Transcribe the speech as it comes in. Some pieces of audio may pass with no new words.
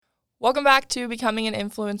Welcome back to Becoming an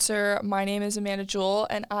Influencer. My name is Amanda Jewell,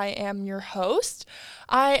 and I am your host.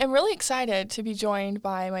 I am really excited to be joined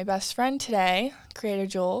by my best friend today, Creator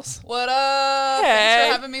Jules. What up? Hey. Thanks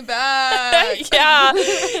for having me back. Yeah.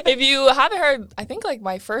 If you haven't heard, I think like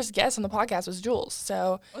my first guest on the podcast was Jules.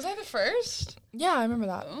 So Was I the first? yeah, I remember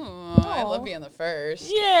that. Ooh, I love being the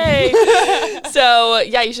first. Yay. So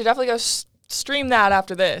yeah, you should definitely go stream that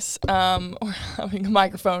after this. Or having a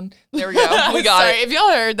microphone. There we go. We got Sorry, it. if y'all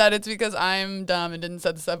heard that, it's because I'm dumb and didn't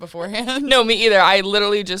set this up beforehand. No, me either. I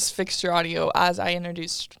literally just fixed your audio as I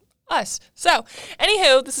introduced us. So,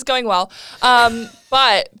 anywho, this is going well.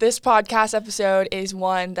 But this podcast episode is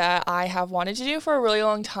one that I have wanted to do for a really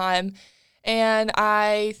long time. And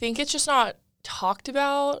I think it's just not talked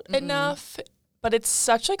about enough. But it's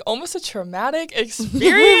such like almost a traumatic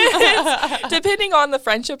experience depending on the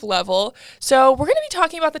friendship level. So we're going to be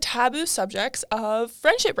talking about the taboo subjects of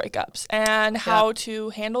friendship breakups and how to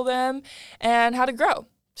handle them and how to grow.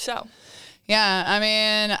 So Yeah, I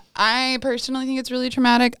mean, I personally think it's really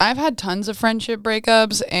traumatic. I've had tons of friendship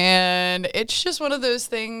breakups, and it's just one of those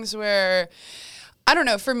things where, I don't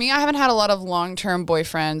know, for me, I haven't had a lot of long-term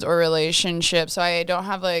boyfriends or relationships, so I don't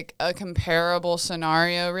have like a comparable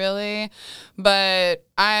scenario really. But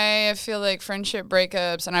I feel like friendship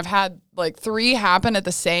breakups, and I've had like 3 happen at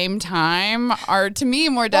the same time, are to me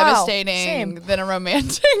more devastating than a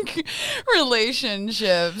romantic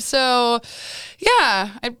relationship. So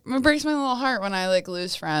yeah, it breaks my little heart when I like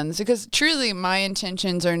lose friends, because truly my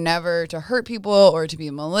intentions are never to hurt people or to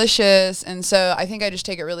be malicious. And so I think I just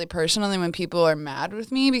take it really personally when people are mad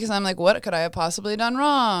with me, because I'm like, what could I have possibly done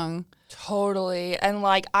wrong? totally. And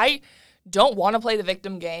like, I don't want to play the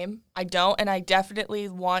victim game. I don't. And I definitely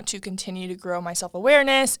want to continue to grow my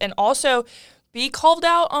self-awareness and also be called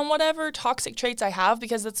out on whatever toxic traits I have,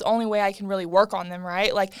 because that's the only way I can really work on them,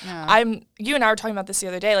 right? Like you and I were talking about this the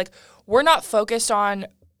other day. Like, we're not focused on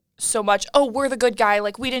so much, oh, we're the good guy,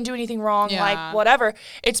 like we didn't do anything wrong, like whatever.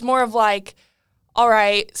 It's more of like, all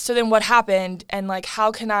right, so then what happened, and like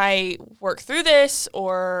how can I work through this,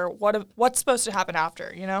 or what's supposed to happen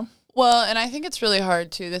after, you know? Well, and I think it's really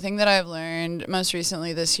hard too. The thing that I've learned most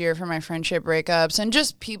recently this year from my friendship breakups and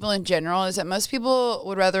just people in general is that most people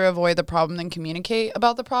would rather avoid the problem than communicate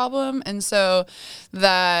about the problem. And so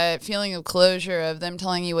that feeling of closure of them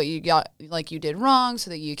telling you what you got, like you did wrong so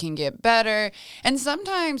that you can get better. And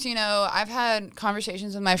sometimes, you know, I've had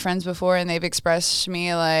conversations with my friends before, and they've expressed to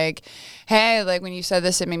me like, hey, like when you said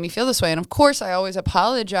this, it made me feel this way. And of course I always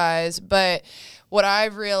apologize, but what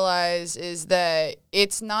I've realized is that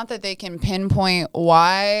it's not that they can pinpoint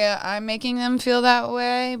why I'm making them feel that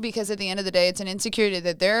way, because at the end of the day, it's an insecurity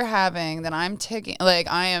that they're having that I'm taking, like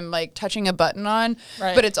I am like touching a button on,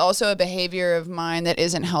 but it's also a behavior of mine that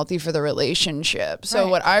isn't healthy for the relationship. So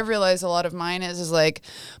what I've realized a lot of mine is like,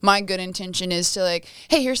 my good intention is to like,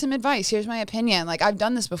 hey, here's some advice. Here's my opinion. Like, I've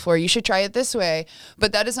done this before. You should try it this way.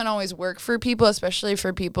 But that doesn't always work for people, especially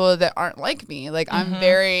for people that aren't like me. Like, I'm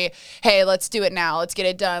very, hey, let's do it now. Let's get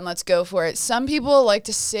it done. Let's go for it. Some people like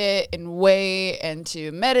to sit and wait and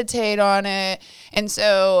to meditate on it. And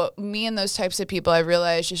so me and those types of people, I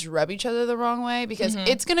realized, just rub each other the wrong way, because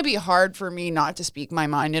it's going to be hard for me not to speak my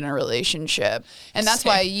mind in a relationship. And that's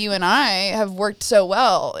why you and I have worked so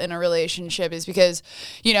well in a relationship, is because,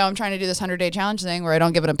 you know, I'm trying to do this 100-day challenge thing where I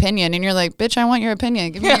don't give an opinion. And you're like, bitch, I want your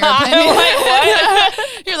opinion. Give me your opinion.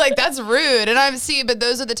 What? You're like, that's rude. And but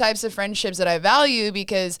those are the types of friendships that I value,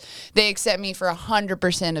 because they accept me for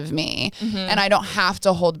 100% of me, and I don't have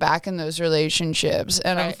to hold back in those relationships.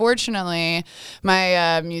 And unfortunately,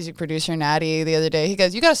 my music producer Natty the other day, he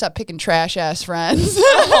goes, you gotta stop picking trash ass friends. And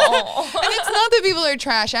it's not that people are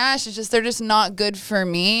trash ass, it's just they're just not good for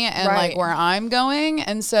me and like where I'm going.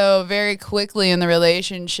 And so very quickly in the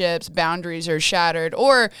relationships, boundaries are shattered,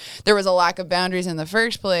 or there was a lack of boundaries in the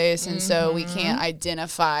first place, and so we can't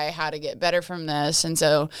identify how to get better from this, and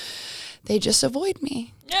so they just avoid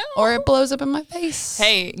me. Or it blows up in my face.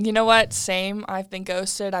 Hey, you know what? Same. I've been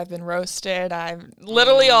ghosted. I've been roasted. I've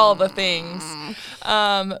literally all the things.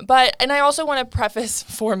 And I also want to preface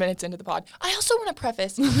 4 minutes into the pod. I also want to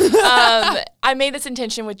preface, I made this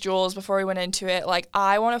intention with Jules before we went into it. Like,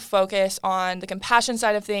 I want to focus on the compassion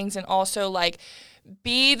side of things, and also like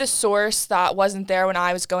be the source that wasn't there when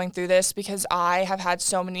I was going through this, because I have had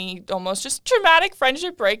so many almost just traumatic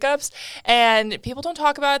friendship breakups, and people don't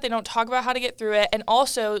talk about it. They don't talk about how to get through it. And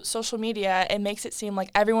also social media, it makes it seem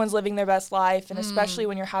like everyone's living their best life. And especially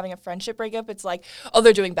when you're having a friendship breakup, it's like, oh,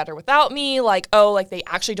 they're doing better without me. Like, oh, like they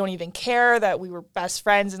actually don't even care that we were best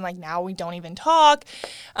friends, and like now we don't even talk.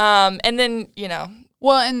 And then, you know,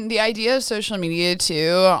 Well, and the idea of social media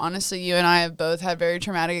too, honestly, you and I have both had very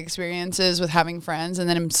traumatic experiences with having friends and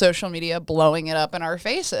then in social media blowing it up in our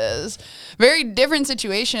faces. Very different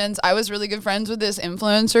situations. I was really good friends with this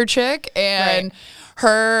influencer chick, and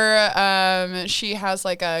she has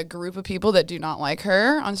like a group of people that do not like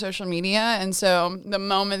her on social media. And so the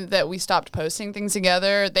moment that we stopped posting things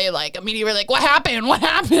together, they like immediately were like, what happened? What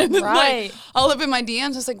happened? Right. Like, all up in my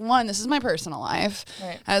DMs. It's like, one, this is my personal life.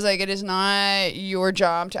 Right. I was like, it is not your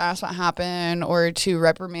job to ask what happened or to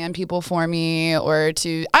reprimand people for me or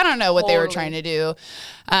to, I don't know what they were trying to do.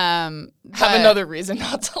 Have another reason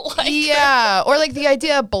not to like her. Yeah, or like the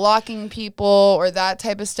idea of blocking people or that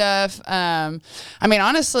type of stuff. I mean,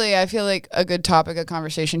 honestly, I feel like a good topic of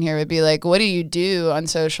conversation here would be like, what do you do on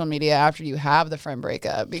social media after you have the friend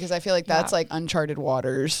breakup? Because I feel like that's like uncharted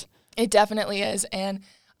waters. It definitely is. And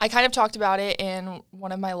I kind of talked about it in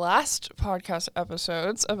one of my last podcast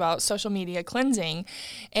episodes about social media cleansing.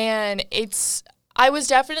 And I was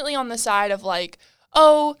definitely on the side of like,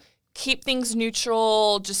 oh, keep things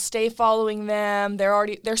neutral, just stay following them.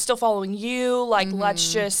 They're still following you. Like,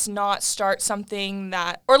 let's just not start something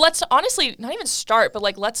or let's honestly not even start, but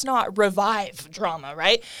like, let's not revive drama,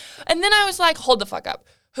 right? And then I was like, hold the fuck up.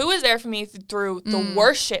 Who was there for me through the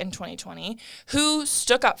worst shit in 2020? Who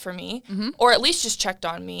stuck up for me, or at least just checked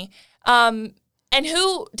on me? And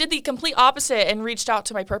who did the complete opposite and reached out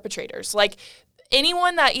to my perpetrators? Like,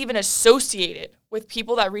 anyone that even associated with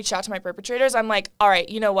people that reached out to my perpetrators, I'm like, all right,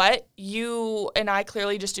 you know what? You and I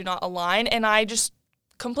clearly just do not align. And I just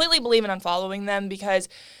completely believe in unfollowing them because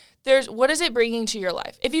what is it bringing to your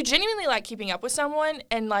life? If you genuinely like keeping up with someone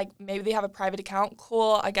and like maybe they have a private account,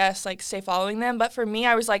 cool, I guess, like stay following them. But for me,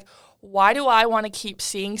 I was like, why do I want to keep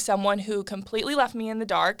seeing someone who completely left me in the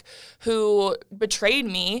dark, who betrayed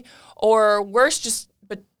me, or worse, just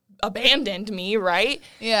abandoned me, right?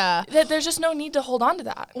 Yeah. That there's just no need to hold on to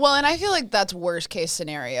that. Well, and I feel like that's worst case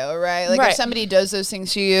scenario, right? Like if somebody does those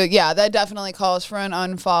things to you, yeah, that definitely calls for an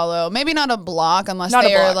unfollow. Maybe not a block unless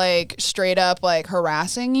they are like straight up like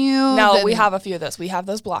harassing you. No, we have a few of those. We have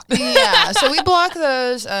those blocked. Yeah, so we block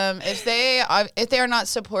those. If they are not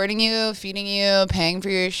supporting you, feeding you, paying for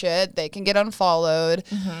your shit, they can get unfollowed.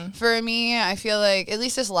 For me, I feel like at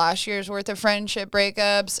least this last year's worth of friendship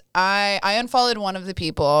breakups, I unfollowed one of the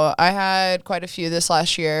people. I had quite a few this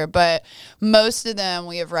last year, but most of them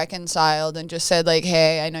we have reconciled and just said like,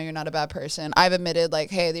 hey, I know you're not a bad person. I've admitted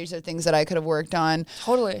like, hey, these are things that I could have worked on.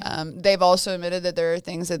 Totally. They've also admitted that there are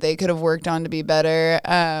things that they could have worked on to be better.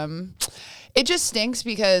 It just stinks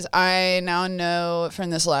because I now know from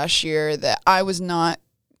this last year that I was not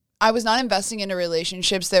investing into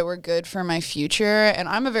relationships that were good for my future. And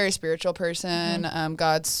I'm a very spiritual person,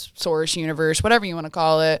 God's source, universe, whatever you want to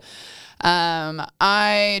call it.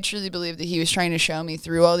 I truly believe that he was trying to show me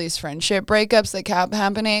through all these friendship breakups that kept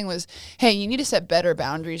happening was, hey, you need to set better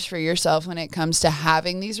boundaries for yourself when it comes to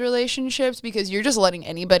having these relationships, because you're just letting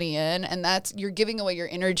anybody in, and you're giving away your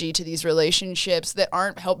energy to these relationships that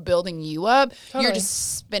aren't help building you up. Totally. You're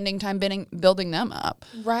just spending time building them up.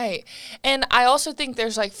 Right. And I also think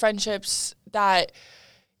there's like friendships that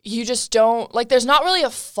you just don't, like, there's not really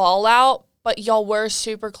a fallout, but y'all were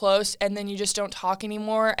super close and then you just don't talk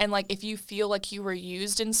anymore. And like, if you feel like you were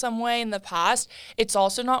used in some way in the past, it's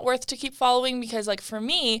also not worth to keep following, because like for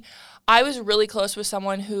me, I was really close with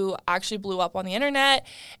someone who actually blew up on the internet,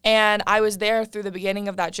 and I was there through the beginning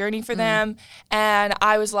of that journey for them. And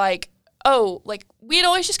I was like, oh, like we'd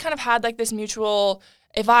always just kind of had like this mutual,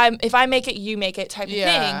 if I make it, you make it type of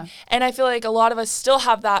thing. And I feel like a lot of us still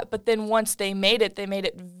have that, but then once they made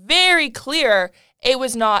it very clear it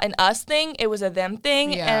was not an us thing, it was a them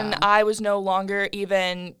thing. And I was no longer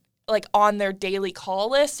even like on their daily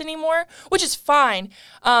call list anymore, which is fine.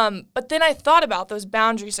 But then I thought about those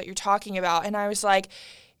boundaries that you're talking about, and I was like,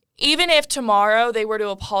 even if tomorrow they were to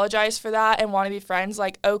apologize for that and want to be friends,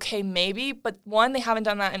 like, okay, maybe. But one, they haven't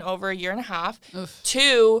done that in over a year and a half. Oof.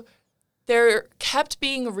 Two, there kept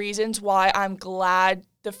being reasons why I'm glad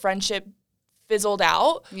the friendship fizzled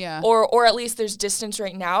out. Yeah. Or at least there's distance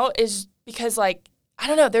right now, is because like, I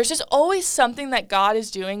don't know, there's just always something that God is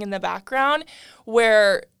doing in the background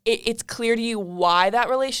where it's clear to you why that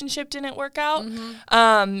relationship didn't work out.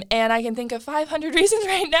 And I can think of 500 reasons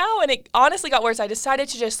right now. And it honestly got worse. I decided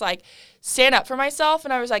to just like stand up for myself.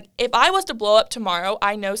 And I was like, if I was to blow up tomorrow,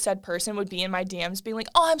 I know said person would be in my DMs being like,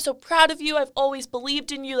 oh, I'm so proud of you. I've always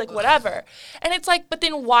believed in you, like whatever. And it's like, but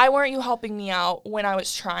then why weren't you helping me out when I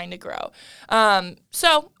was trying to grow?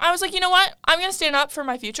 So I was like, you know what? I'm going to stand up for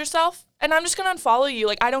my future self. And I'm just going to unfollow you.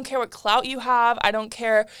 Like, I don't care what clout you have. I don't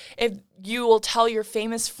care if you will tell your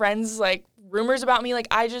famous friends, like, rumors about me. Like,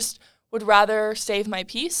 I just would rather save my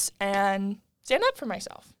peace and stand up for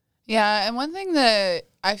myself. Yeah, and one thing that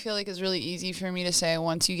I feel like is really easy for me to say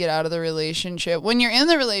once you get out of the relationship, when you're in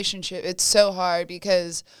the relationship, it's so hard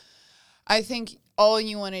because I think all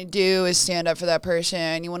you want to do is stand up for that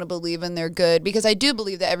person. You want to believe in their good, because I do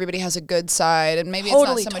believe that everybody has a good side, and maybe it's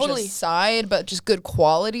not so much a side, but just good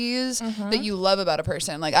qualities that you love about a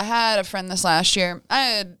person. Like I had a friend this last year. I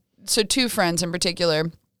had two friends in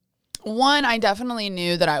particular. One, I definitely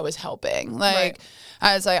knew that I was helping. Like,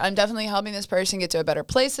 I was like, I'm definitely helping this person get to a better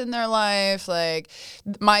place in their life. Like,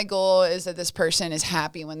 my goal is that this person is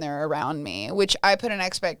happy when they're around me, which I put an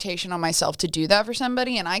expectation on myself to do that for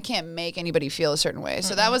somebody, and I can't make anybody feel a certain way.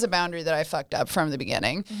 So that was a boundary that I fucked up from the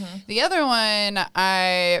beginning. The other one,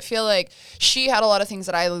 I feel like she had a lot of things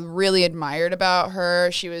that I really admired about her.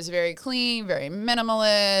 She was very clean, very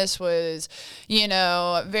minimalist, was, you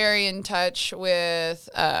know, very in touch with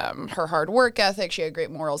her hard work ethic. She had great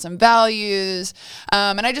morals and values.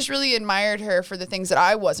 And I just really admired her for the things that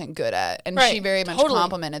I wasn't good at. And she very much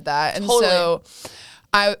complimented that. And so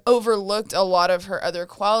I overlooked a lot of her other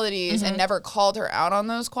qualities and never called her out on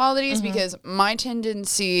those qualities because my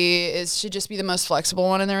tendency is to just be the most flexible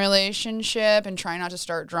one in the relationship and try not to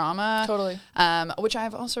start drama. Which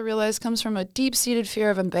I've also realized comes from a deep-seated fear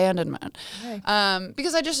of abandonment.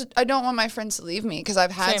 Because I don't want my friends to leave me, because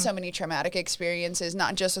I've had so many traumatic experiences,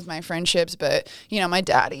 not just with my friendships, but, you know, my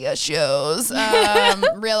daddy issues.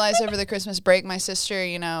 Realized over the Christmas break, my sister,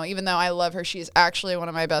 you know, even though I love her, she's actually one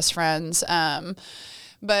of my best friends.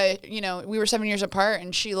 But, you know, we were 7 years apart,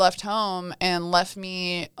 and she left home and left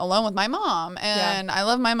me alone with my mom. And I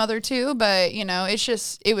love my mother too, but, you know,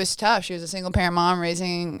 it was tough. She was a single parent mom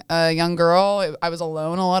raising a young girl. I was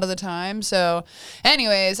alone a lot of the time. So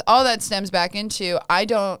anyways, all that stems back into, I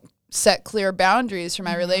don't set clear boundaries for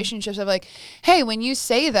my relationships of like, hey, when you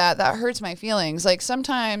say that hurts my feelings. Like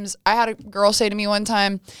sometimes I had a girl say to me one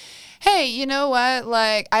time, hey, you know what?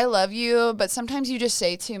 Like, I love you, but sometimes you just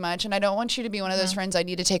say too much, and I don't want you to be one of those friends I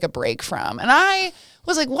need to take a break from. And I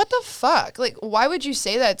was like, what the fuck? Like, why would you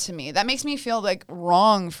say that to me? That makes me feel like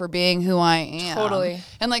wrong for being who I am.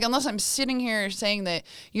 And like, unless I'm sitting here saying that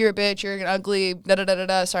you're a bitch, you're an ugly,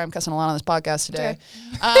 da-da-da-da-da. Sorry, I'm cussing a lot on this podcast today.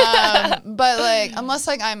 But like, unless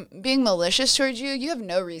like I'm being malicious towards you, you have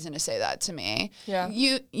no reason to say that to me.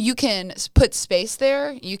 You can put space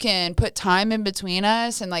there. You can put time in between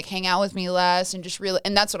us and like hang out with me less and just really,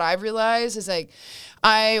 and that's what I've realized is like,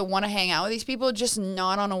 I want to hang out with these people, just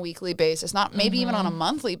not on a weekly basis, not maybe even on a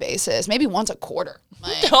monthly basis, maybe once a quarter.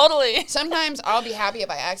 Like, sometimes I'll be happy if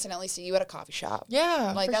I accidentally see you at a coffee shop.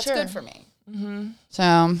 Like that's good for me.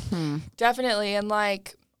 So definitely. And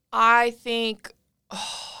like, I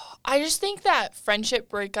just think that friendship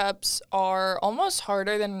breakups are almost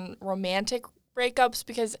harder than romantic breakups,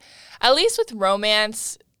 because at least with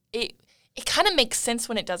romance, it kind of makes sense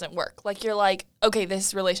when it doesn't work. Like, you're like, okay,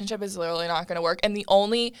 this relationship is literally not going to work. And the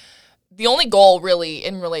only goal really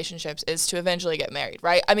in relationships is to eventually get married,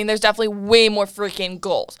 right? I mean, there's definitely way more freaking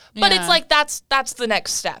goals. But it's like, that's the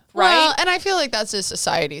next step, right? Well, and I feel like that's a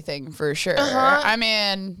society thing for sure. I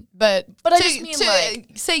mean, but I just mean,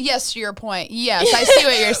 like, say yes to your point. Yes, I see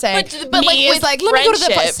what you're saying. but like, it's like, let me go to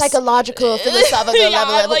the psychological, philosophical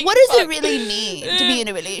level. Like, what does it really mean to be in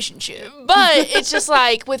a relationship? But it's just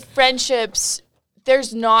like, with friendships,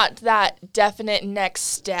 there's not that definite next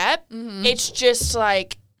step. It's just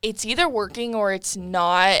like, it's either working or it's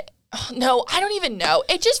not. No, I don't even know.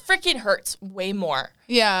 It just freaking hurts way more.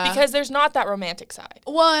 Because there's not that romantic side.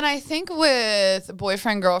 Well, and I think with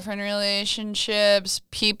boyfriend-girlfriend relationships,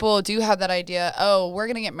 people do have that idea, oh, we're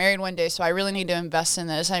going to get married one day, so I really need to invest in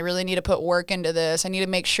this. I really need to put work into this. I need to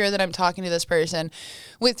make sure that I'm talking to this person.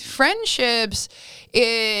 With friendships,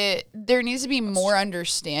 there needs to be more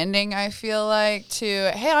understanding, I feel like,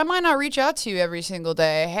 to, hey, I might not reach out to you every single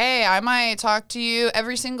day. Hey, I might talk to you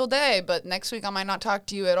every single day, but next week I might not talk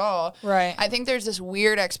to you at all. Right. I think there's this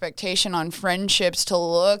weird expectation on friendships to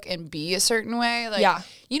look and be a certain way. Like,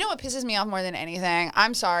 you know what pisses me off more than anything?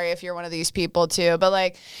 I'm sorry if you're one of these people too, but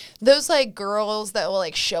like those like girls that will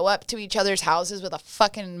like show up to each other's houses with a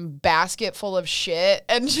fucking basket full of shit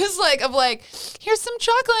and just like, of like, here's some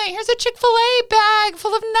chocolate, here's a Chick-fil-A bag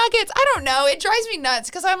full of nuggets. I don't know. It drives me nuts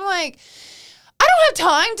because I'm like, I don't have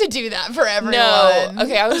time to do that for everyone. No.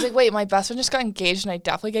 Okay, I was like, wait, my best friend just got engaged, and I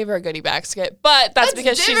definitely gave her a goodie basket. But that's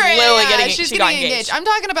because she's literally she got engaged. I'm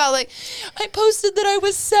talking about, like, I posted that I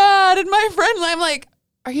was sad, and my friend, I'm like,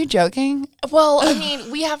 are you joking? Well, I mean,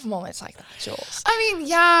 we have moments like that, Jules. I mean,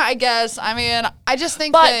 yeah, I guess. I mean, I just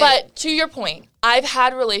think But to your point, I've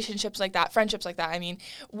had relationships like that, friendships like that, I mean,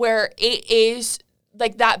 where it is,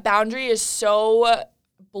 like, that boundary is so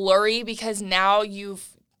blurry because now you've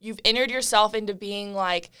entered yourself into being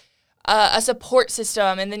like a support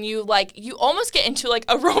system, and then you almost get into like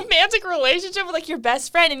a romantic relationship with like your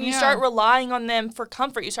best friend, and you start relying on them for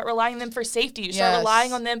comfort. You start relying on them for safety. You start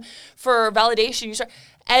relying on them for validation. You start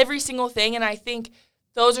every single thing, and I think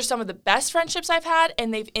those are some of the best friendships I've had,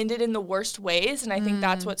 and they've ended in the worst ways. And I think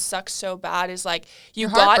that's what sucks so bad is like you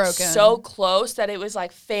got so close that it was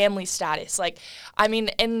like family status. Like, I mean,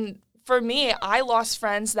 and for me, I lost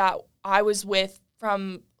friends that I was with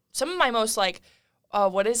from some of my most like,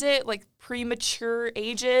 like premature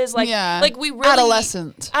ages. Like we really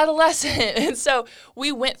adolescent. And so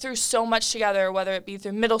we went through so much together, whether it be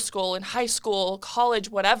through middle school and high school, college,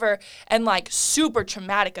 whatever, and like super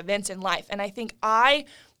traumatic events in life. And I think I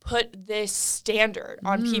put this standard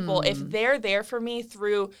on people. If they're there for me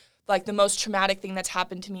through like the most traumatic thing that's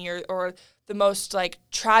happened to me or the most like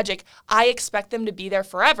tragic, I expect them to be there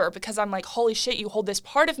forever, because I'm like, holy shit, you hold this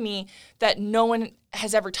part of me that no one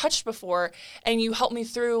has ever touched before, and you helped me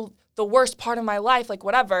through the worst part of my life, like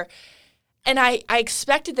whatever. And I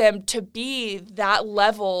expected them to be that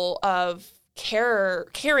level of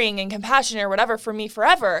caring and compassion or whatever for me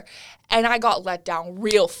forever. And I got let down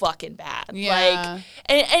real fucking bad. Yeah.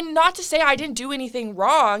 Like, and not to say I didn't do anything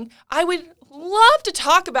wrong. I would love to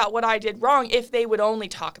talk about what I did wrong if they would only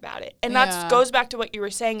talk about it. And that goes back to what you were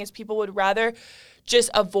saying, is people would rather just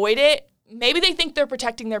avoid it. Maybe they think they're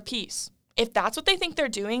protecting their peace. If that's what they think they're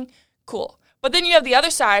doing, cool. But then you have the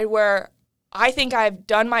other side where I think I've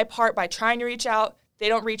done my part by trying to reach out. They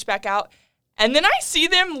don't reach back out. And then I see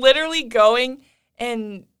them literally going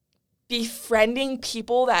and befriending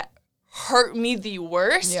people that hurt me the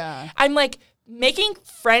worst. Yeah. I'm like, making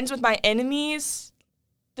friends with my enemies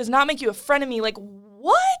does not make you a friend of me. Like,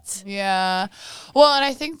 what? Yeah. Well, and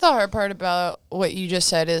I think the hard part about what you just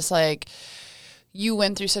said is like, you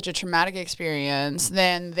went through such a traumatic experience,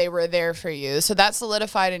 then they were there for you. So that's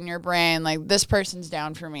solidified in your brain, like, this person's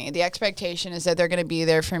down for me. The expectation is that they're going to be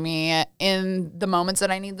there for me in the moments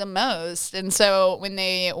that I need them most. And so when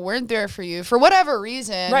they weren't there for you, for whatever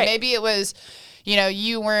reason, maybe it was, you know,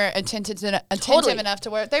 you weren't attentive enough to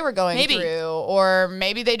what they were going through, or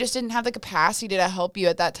maybe they just didn't have the capacity to help you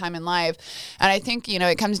at that time in life. And I think, you know,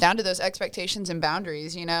 it comes down to those expectations and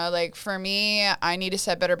boundaries, you know, like for me, I need to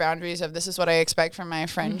set better boundaries of this is what I expect from my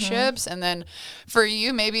friendships. And then for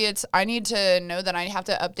you, maybe it's, I need to know that I have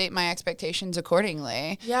to update my expectations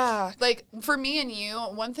accordingly. Yeah. Like for me and you,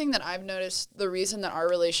 one thing that I've noticed, the reason that our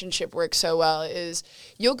relationship works so well is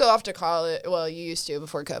you'll go off to college. Well, you used to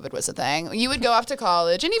before COVID was a thing. You would go off to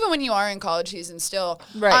college, and even when you are in college season still,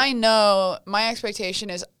 I know my expectation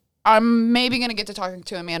is I'm maybe going to get to talking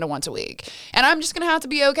to Amanda once a week, and I'm just going to have to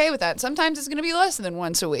be okay with that. Sometimes it's going to be less than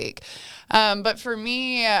once a week. But for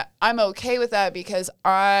me, I'm okay with that because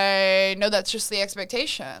I know that's just the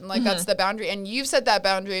expectation. Like that's the boundary. And you've set that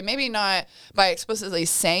boundary, maybe not by explicitly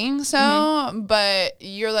saying so, but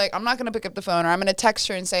you're like, I'm not going to pick up the phone, or I'm going to text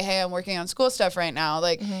her and say, hey, I'm working on school stuff right now.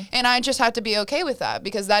 Like, and I just have to be okay with that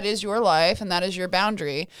because that is your life and that is your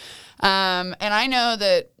boundary. And I know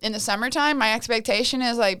that in the summertime, my expectation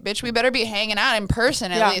is like, bitch, we better be hanging out in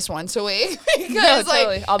person at least once a week. Because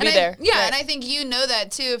totally. I'll be there. Yeah, and I think you know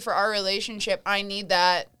that too for our relationship. I need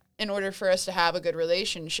that in order for us to have a good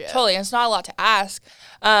relationship. Totally. And it's not a lot to ask.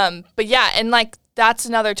 But yeah, and like that's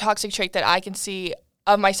another toxic trait that I can see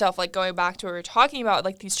of myself, like going back to what we were talking about,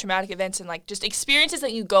 like these traumatic events and like just experiences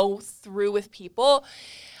that you go through with people.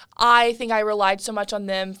 I think I relied so much on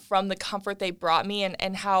them from the comfort they brought me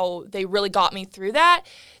and how they really got me through that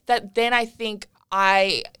then I think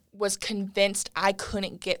I was convinced I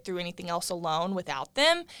couldn't get through anything else alone without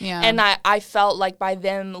them. Yeah. And I felt like by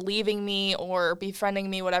them leaving me or befriending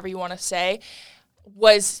me, whatever you want to say,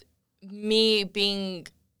 was me being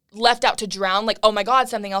left out to drown. Like, oh my God,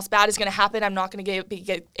 something else bad is going to happen. I'm not going to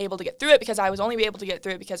be able to get through it because I was only able to get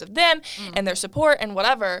through it because of them and their support and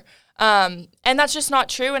whatever. And that's just not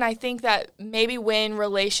true. And I think that maybe when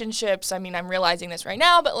relationships, I mean, I'm realizing this right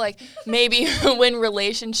now, but like maybe when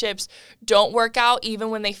relationships don't work out, even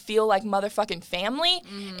when they feel like motherfucking family,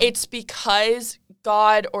 it's because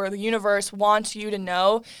God or the universe wants you to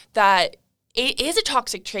know that it is a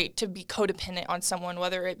toxic trait to be codependent on someone,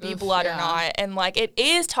 whether it be blood or not. And, like, it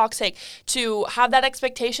is toxic to have that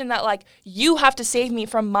expectation that, like, you have to save me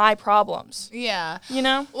from my problems. Yeah. You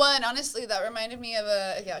know? Well, and honestly, that reminded me of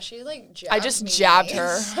she, like, jabbed I just jabbed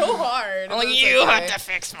her. So hard. I'm like, you have to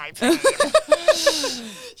fix my pain.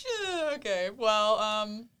 Okay.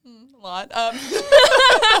 Well, A lot.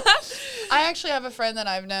 I actually have a friend that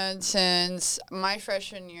I've known since my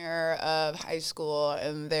freshman year of high school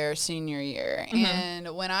and their senior year. Mm-hmm.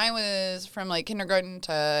 And when I was from like kindergarten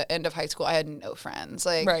to end of high school, I had no friends.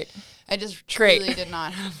 Like, right. I just truly did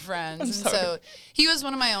not have friends. And so he was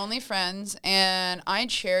one of my only friends, and I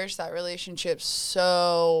cherished that relationship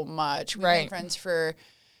so much. We've been friends for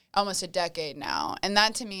almost a decade now. And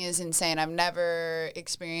that to me is insane. I've never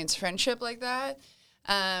experienced friendship like that.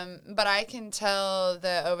 But I can tell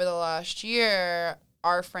that over the last year,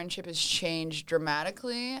 our friendship has changed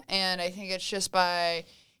dramatically. And I think it's just by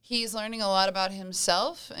he's learning a lot about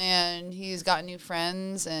himself, and he's got new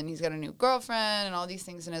friends, and he's got a new girlfriend and all these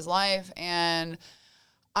things in his life. And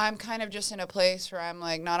I'm kind of just in a place where I'm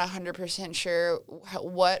like not 100% sure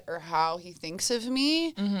what or how he thinks of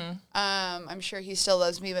me. Mm-hmm. I'm sure he still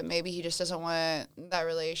loves me, but maybe he just doesn't want that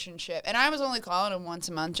relationship. And I was only calling him once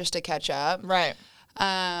a month just to catch up. Right.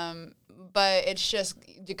 But it's just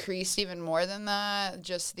decreased even more than that.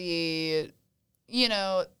 Just the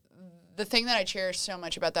thing that I cherished so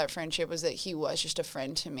much about that friendship was that he was just a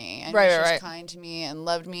friend to me. And he was just kind to me and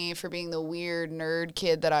loved me for being the weird nerd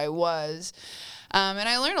kid that I was. And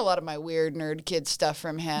I learned a lot of my weird nerd kid stuff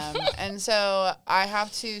from him. And so I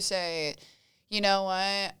have to say, you know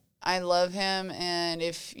what? I love him, and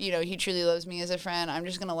if, he truly loves me as a friend, I'm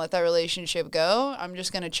just going to let that relationship go. I'm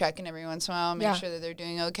just going to check in every once in a while, make sure that they're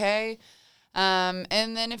doing okay. And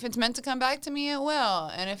then if it's meant to come back to me, it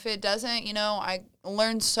will. And if it doesn't, I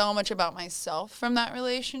learned so much about myself from that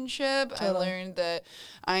relationship. Totally. I learned that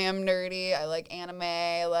I am nerdy. I like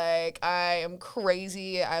anime. Like, I am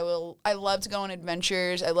crazy. I love to go on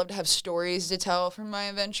adventures. I love to have stories to tell from my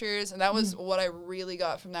adventures. And that was what I really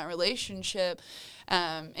got from that relationship.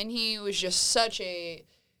 And he was just such a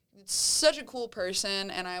cool person,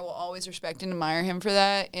 and I will always respect and admire him for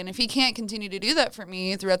that. And if he can't continue to do that for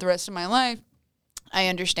me throughout the rest of my life, I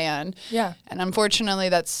understand. Yeah. And unfortunately,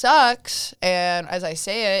 that sucks. And as I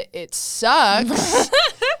say it sucks.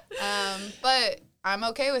 But I'm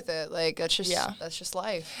okay with it. Like, that's just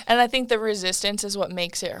life. And I think the resistance is what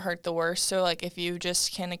makes it hurt the worst. So, like, if you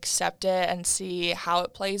just can accept it and see how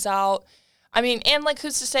it plays out. I mean, and, like,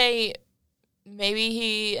 who's to say maybe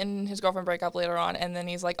he and his girlfriend break up later on, and then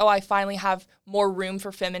he's like, oh, I finally have more room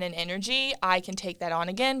for feminine energy. I can take that on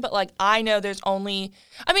again. But, like, I know there's only,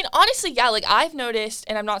 I mean, honestly, yeah, like, I've noticed,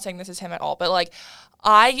 and I'm not saying this is him at all, but, like,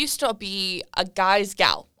 I used to be a guy's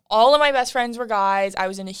gal. All of my best friends were guys. I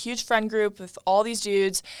was in a huge friend group with all these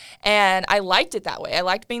dudes, and I liked it that way. I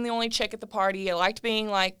liked being the only chick at the party. I liked being,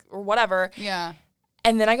 like, or whatever. Yeah.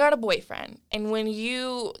 And then I got a boyfriend,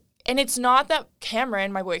 and it's not that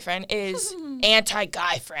Cameron, my boyfriend, is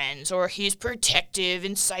anti-guy friends or he's protective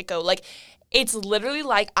and psycho. Like, it's literally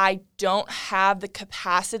like I don't have the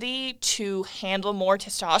capacity to handle more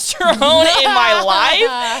testosterone in my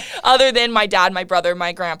life other than my dad, my brother,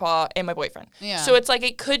 my grandpa, and my boyfriend. Yeah. So it's like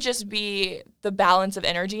it could just be the balance of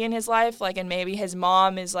energy in his life. Like, and maybe his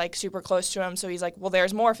mom is, like, super close to him. So he's like, well,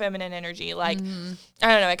 there's more feminine energy. Like, I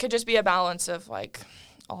don't know. It could just be a balance of, like,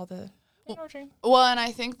 all the... Well, and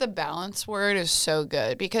I think the balance word is so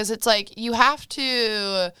good because it's like you have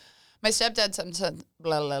to. My stepdad said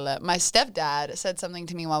blah, blah, blah. My stepdad said something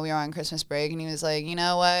to me while we were on Christmas break, and he was like, "You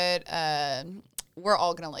know what? We're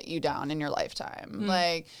all gonna let you down in your lifetime.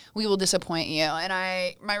 Like, we will disappoint you."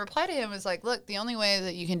 And my reply to him was like, "Look, the only way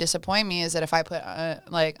that you can disappoint me is that if I put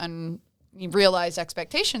realized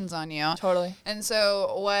expectations on you." Totally. And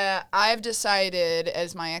so what I've decided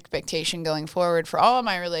as my expectation going forward for all of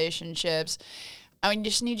my relationships, I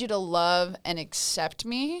just need you to love and accept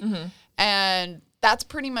me. Mm-hmm. And that's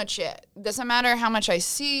pretty much it. It doesn't matter how much I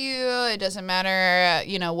see you. It doesn't matter,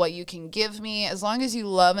 what you can give me. As long as you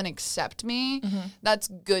love and accept me, that's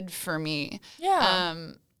good for me.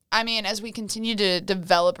 Yeah. I mean, as we continue to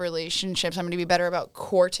develop relationships, I'm going to be better about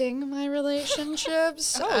courting my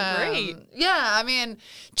relationships. Oh, great. Yeah, I mean,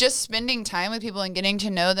 just spending time with people and getting to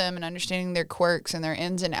know them and understanding their quirks and their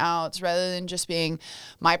ins and outs rather than just being,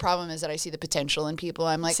 my problem is that I see the potential in people.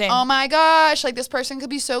 I'm like, oh my gosh, like this person could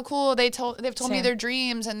be so cool. They've told me their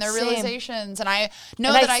dreams and their realizations, and I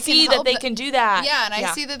know that I see that they can do that. Yeah, and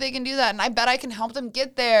I see that they can do that, and I bet I can help them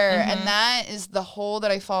get there. And that is the hole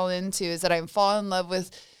that I fall into, is that I fall in love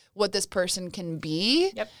with what this person can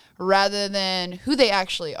be rather than who they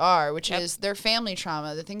actually are, which is their family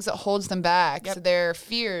trauma, the things that holds them back, their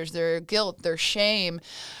fears, their guilt, their shame.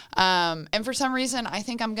 And for some reason, I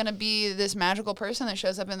think I'm going to be this magical person that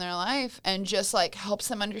shows up in their life and just like helps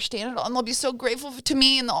them understand it all. And they'll be so grateful to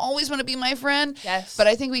me and they'll always want to be my friend. Yes. But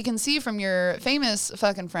I think we can see from your famous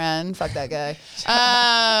fucking friend, fuck that guy,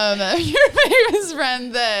 your famous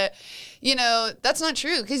friend that you know, that's not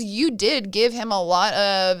true because you did give him a lot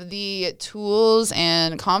of the tools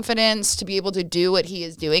and confidence to be able to do what he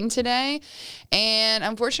is doing today. And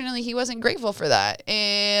unfortunately, he wasn't grateful for that.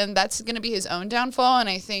 And that's going to be his own downfall. And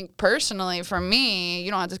I think personally, for me,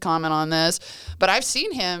 you don't have to comment on this, but I've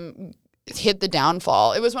seen him hit the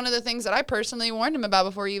downfall. It was one of the things that I personally warned him about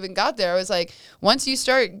before he even got there. I was like, once you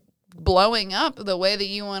start blowing up the way that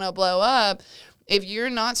you want to blow up, if you're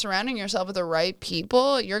not surrounding yourself with the right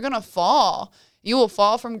people, you're going to fall. You will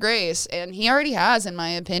fall from grace. And he already has, in my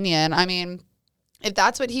opinion. I mean, if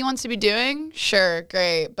that's what he wants to be doing, sure,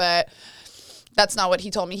 great. But that's not what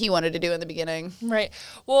he told me he wanted to do in the beginning. Right.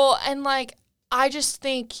 Well, and like, I just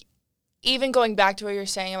think, even going back to what you're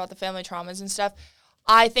saying about the family traumas and stuff,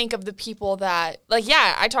 I think of the people that, like,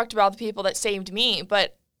 yeah, I talked about the people that saved me,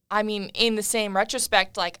 but I mean, in the same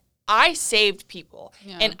retrospect, like, I saved people,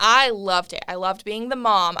 and I loved it. I loved being the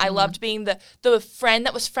mom. I loved being the friend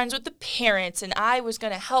that was friends with the parents, and I was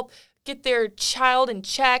going to help get their child in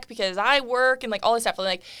check because I work and, like, all this stuff.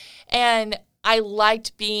 Like, and I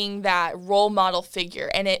liked being that role model figure,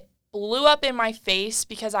 and it blew up in my face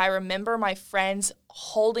because I remember my friends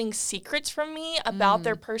holding secrets from me about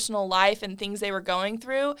their personal life and things they were going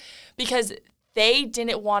through because they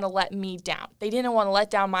didn't want to let me down. They didn't want to let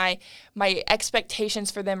down my expectations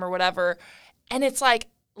for them or whatever. And it's like,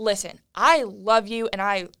 listen, I love you and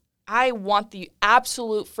I want the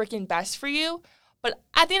absolute freaking best for you. But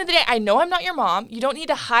at the end of the day, I know I'm not your mom. You don't need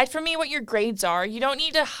to hide from me what your grades are. You don't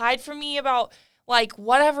need to hide from me about, like,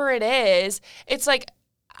 whatever it is. It's like,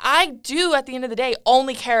 I do, at the end of the day,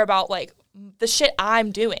 only care about, like, the shit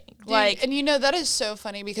I'm doing. Dude, like, and you know, that is so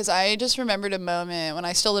funny because I just remembered a moment when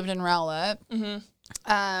I still lived in Rowlett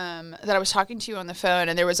that I was talking to you on the phone,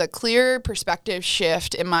 and there was a clear perspective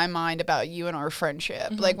shift in my mind about you and our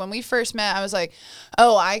friendship. Like, when we first met, I was like,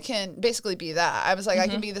 oh, I can basically be that. I was like, I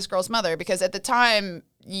can be this girl's mother, because at the time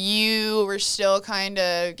you were still kind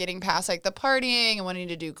of getting past, like, the partying and wanting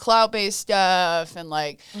to do clout-based stuff, and,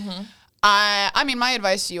 like, I mean, my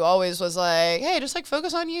advice to you always was like, hey, just, like,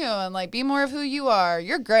 focus on you and, like, be more of who you are.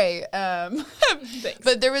 You're great.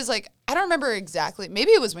 But there was, like, I don't remember exactly.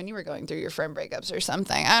 Maybe it was when you were going through your friend breakups or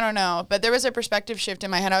something. I don't know. But there was a perspective shift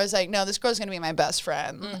in my head. I was like, no, this girl's going to be my best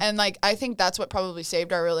friend. And, like, I think that's what probably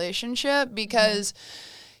saved our relationship, because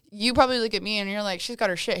you probably look at me and you're like, she's got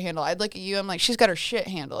her shit handled. I'd look at you, I'm like, she's got her shit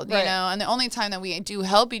handled, you know? And the only time that we do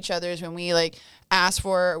help each other is when we, like, ask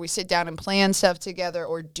for, or we sit down and plan stuff together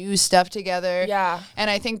or do stuff together. Yeah. And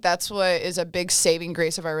I think that's what is a big saving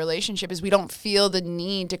grace of our relationship, is we don't feel the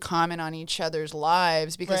need to comment on each other's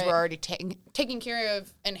lives because we're already taking care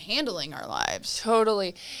of and handling our lives.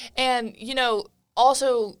 Totally. And, you know,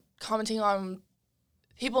 also commenting on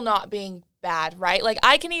people not being bad, right? Like,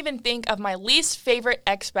 I can even think of my least favorite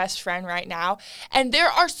ex-best friend right now, and there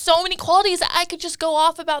are so many qualities that I could just go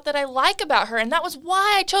off about that I like about her, and that was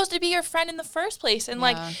why I chose to be your friend in the first place. And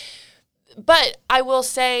like, but I will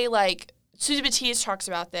say, like, Susie Batiz talks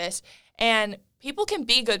about this, and people can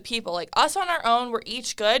be good people. Like, us on our own, we're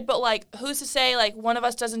each good, but, like, who's to say, like, one of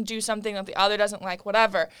us doesn't do something that the other doesn't like,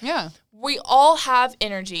 whatever. Yeah. We all have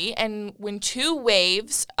energy, and when two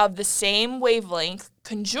waves of the same wavelength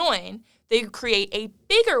conjoin, they create a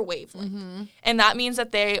bigger wavelength. And that means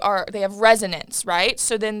that they have resonance, right?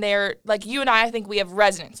 So then they're, like, you and I think we have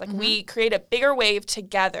resonance. Like, we create a bigger wave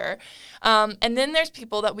together. And then there's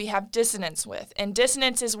people that we have dissonance with. And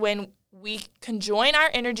dissonance is when we conjoin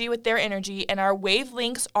our energy with their energy and our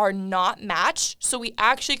wavelengths are not matched. So we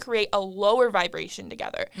actually create a lower vibration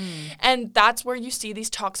together. And that's where you see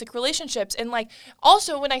these toxic relationships. And, like,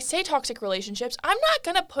 also when I say toxic relationships, I'm not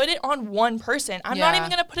going to put it on one person. I'm not even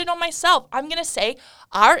going to put it on myself. I'm going to say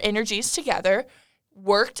our energies together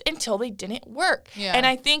worked until they didn't work. And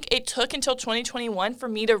I think it took until 2021 for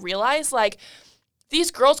me to realize, like,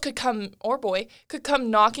 these girls could come, or boy, could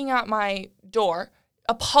come knocking at my door,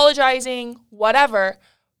 apologizing, whatever.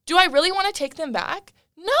 Do I really want to take them back?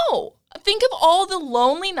 No. Think of all the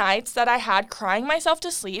lonely nights that I had crying myself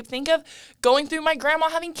to sleep. Think of going through my grandma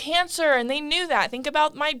having cancer and they knew that. Think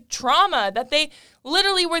about my trauma that they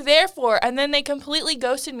literally were there for, and then they completely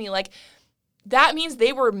ghosted me. Like, that means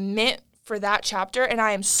they were meant for that chapter, and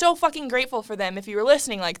I am so fucking grateful for them. If you were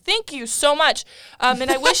listening, like, thank you so much.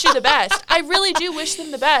 And I wish you the best. I really do wish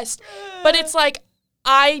them the best. But it's like,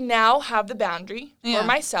 I now have the boundary for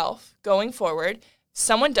myself going forward.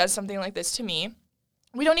 Someone does something like this to me,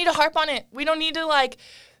 we don't need to harp on it. We don't need to, like,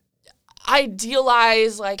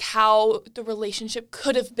 idealize, like, how the relationship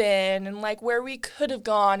could have been and, like, where we could have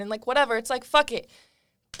gone and, like, whatever. It's like, fuck it.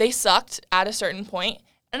 They sucked at a certain point,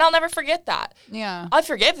 and I'll never forget that. Yeah. I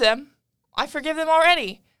forgive them. I forgive them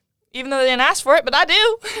already. even though they didn't ask for it, but I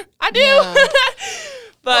do. I do. Yeah.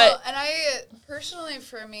 But well, and I personally,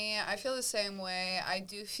 for me, I feel the same way. I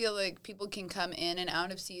do feel like people can come in and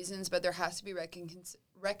out of seasons, but there has to be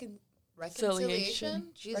reconciliation.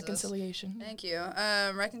 Jesus. Reconciliation. Thank you.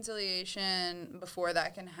 Reconciliation before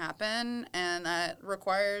that can happen, and that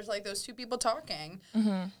requires like those two people talking.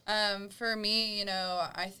 For me, you know,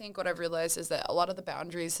 I think what I've realized is that a lot of the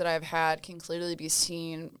boundaries that I've had can clearly be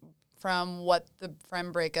seen from what the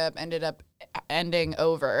friend breakup ended up ending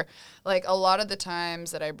over. Like, a lot of the times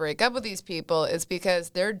that I break up with these people is because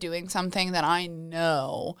they're doing something that I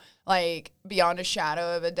know, like, beyond a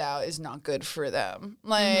shadow of a doubt is not good for them.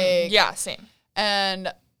 Like, yeah, same.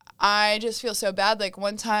 and I just feel so bad. Like,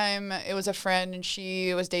 one time it was a friend and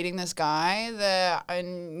she was dating this guy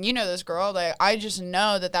and you know this girl, like, I just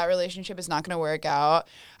know that relationship is not going to work out.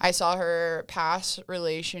 I saw her past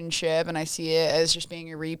relationship and I see it as just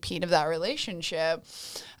being a repeat of that relationship.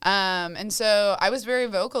 And so I was very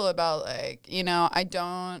vocal about, like, you know, I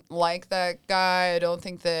don't like that guy.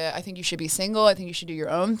 I think you should be single. I think you should do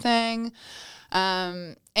your own thing.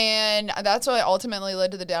 And that's what ultimately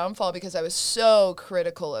led to the downfall, because I was so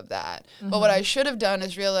critical of that. But what I should have done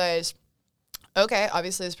is realize, okay,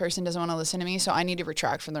 obviously this person doesn't want to listen to me, so I need to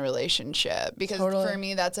retract from the relationship. Because for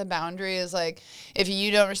me, that's a boundary, is like, if you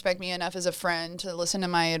don't respect me enough as a friend to listen to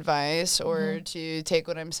my advice or to take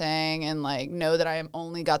what I'm saying and, like, know that I am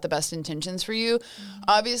only got the best intentions for you,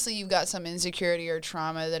 obviously you've got some insecurity or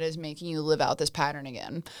trauma that is making you live out this pattern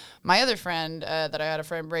again. My other friend that I had a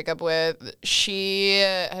friend break up with, she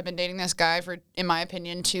had been dating this guy for, in my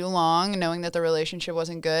opinion, too long, knowing that the relationship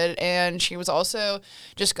wasn't good. And she was also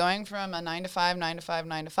just going from a 9 to 5, 9 to 5,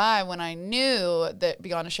 9 to 5, when I knew that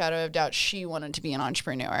beyond a shadow of doubt, she wanted to be an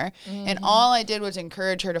entrepreneur. And all I did was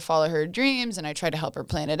encourage her to follow her dreams, and I tried to help her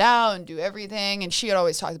plan it out and do everything. And she had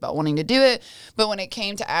always talked about wanting to do it. But when it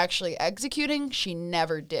came to actually executing, she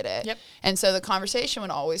never did it. Yep. And so the conversation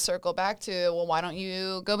would always circle back to, well, why don't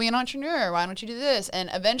you go be an entrepreneur? Why don't you do this?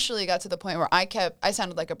 And eventually got to the point where I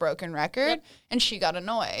sounded like a broken record, and she got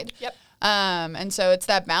annoyed. Yep. And so it's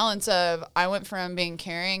that balance of, I went from being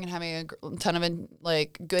caring and having a ton of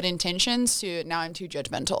like good intentions to now I'm too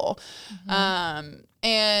judgmental.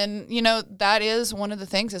 And you know, that is one of the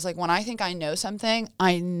things, is like, when I think I know something,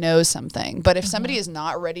 but if somebody is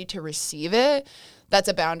not ready to receive it, that's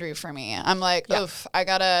a boundary for me. I'm like, oof, I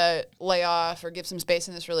gotta lay off or give some space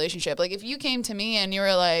in this relationship. Like, if you came to me and you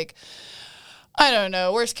were like, I don't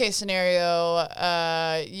know, worst case scenario,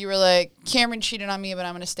 you were like, Cameron cheated on me, but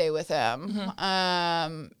I'm going to stay with him.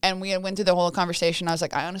 And we went through the whole conversation. I was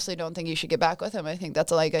like, I honestly don't think you should get back with him. I think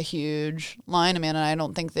that's like a huge line, man. And I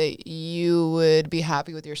don't think that you would be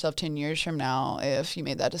happy with yourself 10 years from now if you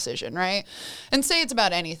made that decision, right? And say it's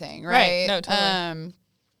about anything, right? No, totally.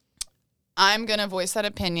 I'm going to voice that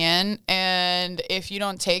opinion, and if you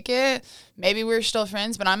don't take it, maybe we're still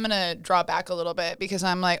friends, but I'm going to draw back a little bit, because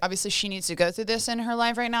I'm like, obviously she needs to go through this in her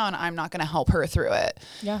life right now, and I'm not going to help her through it.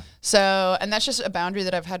 Yeah. So, and that's just a boundary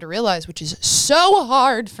that I've had to realize, which is so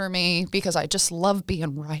hard for me, because I just love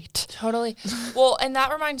being right. Totally. Well, and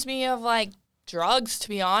that reminds me of, like, drugs, to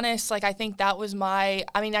be honest. Like, I think that was I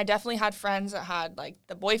definitely had friends that had, like,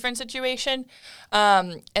 the boyfriend situation.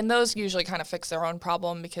 And those usually kind of fix their own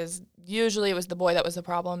problem, because usually it was the boy that was the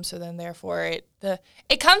problem. So then therefore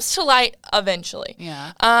it comes to light eventually.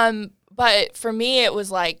 Yeah. But for me, it was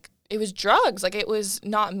like, it was drugs. Like, it was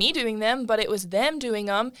not me doing them, but it was them doing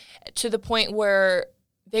them, to the point where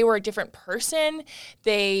they were a different person.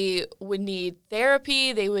 They would need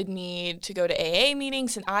therapy. They would need to go to AA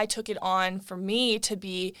meetings. And I took it on for me to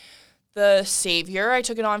be the savior. I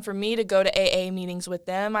took it on for me to go to AA meetings with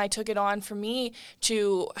them. I took it on for me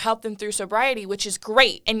to help them through sobriety, which is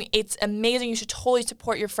great. And it's amazing. You should totally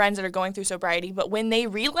support your friends that are going through sobriety. But when they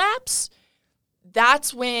relapse,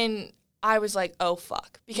 that's when I was like, oh,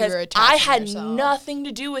 fuck. Because I had nothing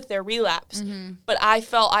to do with their relapse, but I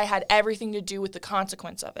felt I had everything to do with the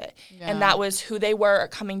consequence of it. Yeah. And that was who they were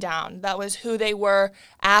coming down. That was who they were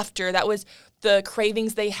after. That was the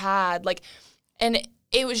cravings they had. Like, and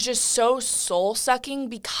it was just so soul-sucking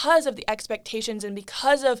because of the expectations and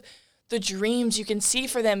because of the dreams you can see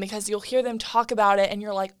for them, because you'll hear them talk about it and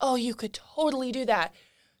you're like, oh, you could totally do that.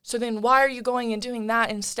 So then why are you going and doing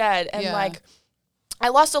that instead? And like, I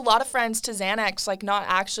lost a lot of friends to Xanax, like, not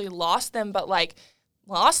actually lost them, but like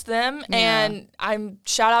lost them. Yeah. And I'm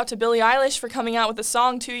shout out to Billie Eilish for coming out with a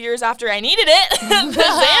song 2 years after I needed it, the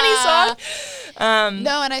Xanny song.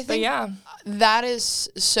 No, and I think that is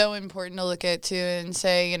so important to look at too, and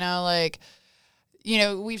say, you know, like,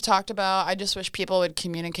 we've talked about, I just wish people would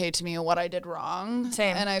communicate to me what I did wrong.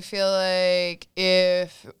 Same. And I feel like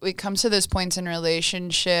if it comes to those points in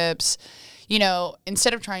relationships,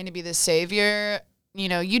 instead of trying to be the savior,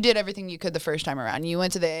 you did everything you could the first time around. You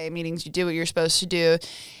went to the AA meetings, you did what you're supposed to do.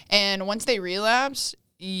 And once they relapse,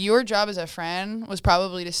 your job as a friend was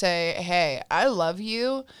probably to say, hey, I love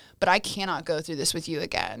you, but I cannot go through this with you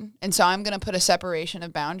again. And so I'm going to put a separation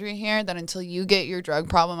of boundary here that until you get your drug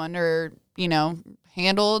problem under,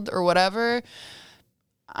 handled or whatever,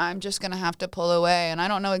 I'm just going to have to pull away. And I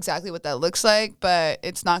don't know exactly what that looks like, but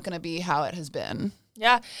it's not going to be how it has been.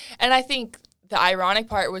 Yeah. And I think the ironic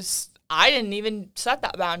part was I didn't even set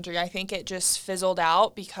that boundary. I think it just fizzled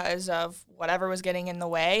out because of whatever was getting in the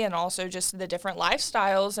way, and also just the different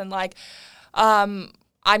lifestyles. And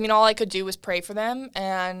all I could do was pray for them.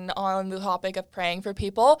 And on the topic of praying for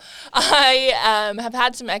people, I have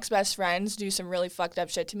had some ex-best friends do some really fucked up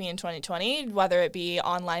shit to me in 2020, whether it be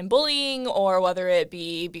online bullying or whether it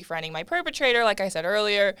be befriending my perpetrator, like I said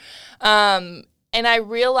earlier. And I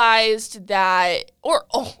realized that, or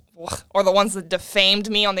the ones that defamed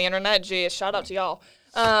me on the internet. Geez, shout out to y'all.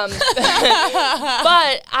 But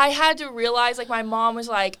I had to realize, my mom was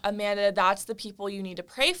like, Amanda, that's the people you need to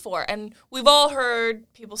pray for. And we've all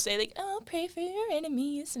heard people say, oh, pray for your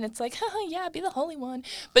enemies. And it's like, oh, yeah, be the holy one.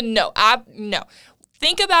 But no.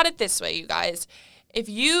 Think about it this way, you guys. If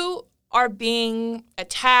you are being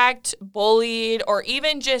attacked, bullied, or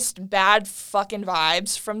even just bad fucking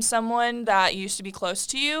vibes from someone that used to be close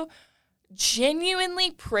to you,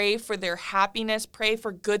 genuinely pray for their happiness, pray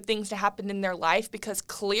for good things to happen in their life, because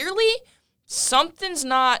clearly something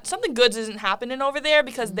good isn't happening over there,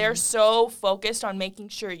 because they're so focused on making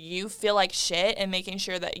sure you feel like shit and making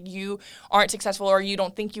sure that you aren't successful or you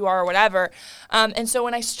don't think you are or whatever. And so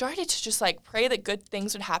when I started to just pray that good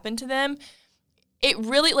things would happen to them, it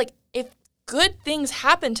really, if good things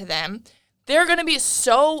happen to them, they're going to be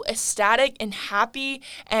so ecstatic and happy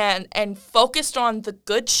and focused on the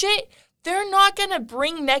good shit. They're not going to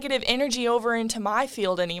bring negative energy over into my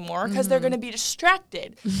field anymore, because they're going to be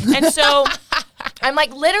distracted. And so I'm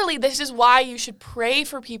literally, this is why you should pray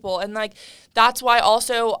for people. And that's why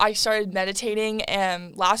also I started meditating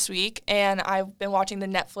last week, and I've been watching the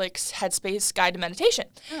Netflix Headspace Guide to Meditation.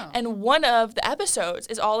 Oh. And one of the episodes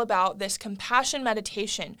is all about this compassion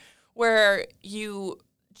meditation, where you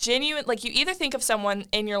you either think of someone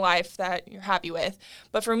in your life that you're happy with,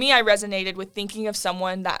 but for me, I resonated with thinking of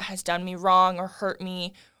someone that has done me wrong or hurt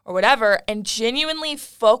me or whatever, and genuinely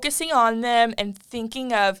focusing on them and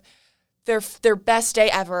thinking of their best day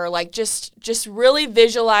ever, just really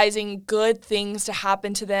visualizing good things to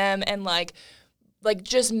happen to them, and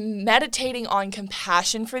just meditating on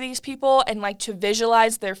compassion for these people, and to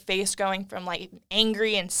visualize their face going from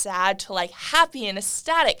angry and sad to happy and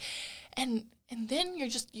ecstatic. And then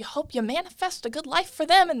you hope you manifest a good life for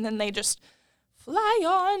them, and then they just fly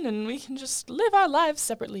on, and we can just live our lives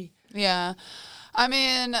separately. Yeah. I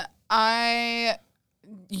mean,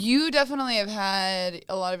 you definitely have had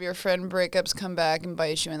a lot of your friend breakups come back and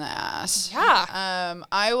bite you in the ass. Yeah.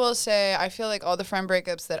 I will say, I feel like all the friend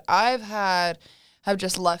breakups that I've had have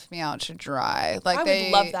just left me out to dry. I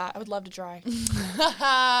would love that. I would love to dry. And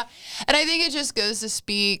I think it just goes to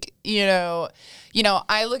speak,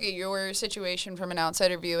 I look at your situation from an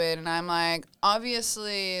outsider view and I'm like,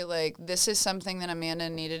 obviously, this is something that Amanda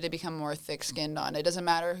needed to become more thick-skinned on. It doesn't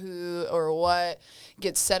matter who or what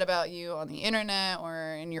gets said about you on the internet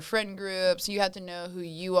or in your friend groups. You have to know who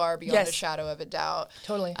you are beyond a shadow of a doubt.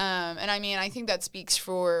 Totally. And I think that speaks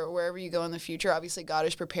for wherever you go in the future. Obviously, God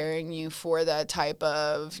is preparing you for that type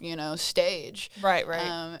of, stage. Right.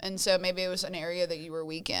 And so maybe it was an area that you were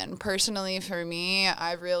weak in. Personally, for me,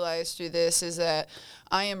 I've realized through this is that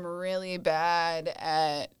I am really bad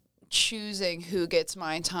at choosing who gets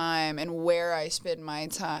my time and where I spend my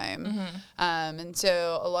time. Mm-hmm. And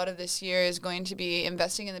so a lot of this year is going to be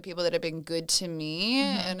investing in the people that have been good to me,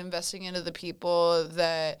 mm-hmm. and investing into the people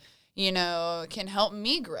that, can help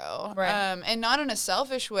me grow. Right. And not in a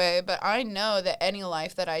selfish way, but I know that any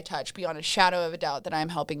life that I touch, beyond a shadow of a doubt, that I'm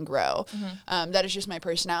helping grow. Mm-hmm. That is just my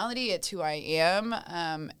personality. It's who I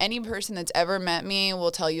am. Any person that's ever met me will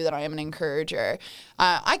tell you that I am an encourager.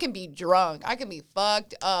 I can be drunk. I can be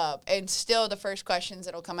fucked up. And still the first questions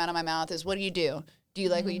that'll come out of my mouth is, what do you do? Do you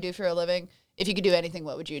like what you do for a living? If you could do anything,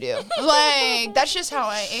 what would you do? That's just how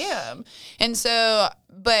I am. And so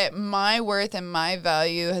But my worth and my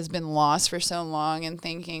value has been lost for so long in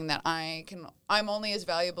thinking that I'm only as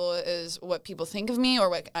valuable as what people think of me or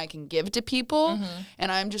what I can give to people.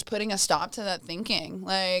 And I'm just putting a stop to that thinking.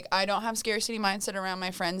 Like, I don't have scarcity mindset around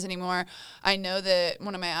my friends anymore. I know that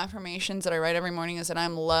one of my affirmations that I write every morning is that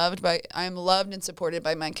I'm loved and supported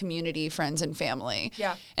by my community, friends, and family.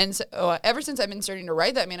 Yeah. And so ever since I've been starting to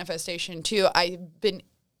write that manifestation too, I've been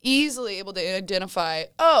easily able to identify,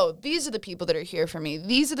 these are the people that are here for me.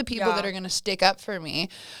 These are the people that are going to stick up for me.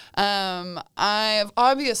 I'm going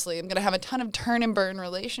to have a ton of turn and burn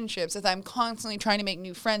relationships as I'm constantly trying to make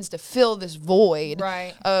new friends to fill this void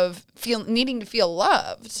of needing to feel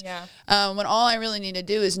loved. Yeah. When all I really need to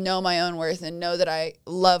do is know my own worth and know that I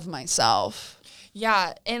love myself.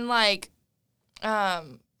 Yeah. And like, I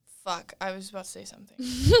was about to say something.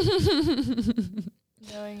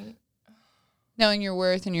 Knowing your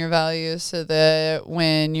worth and your value so that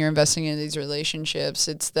when you're investing in these relationships,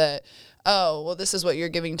 it's that, this is what you're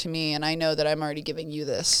giving to me, and I know that I'm already giving you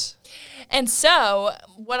this. And so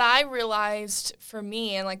what I realized for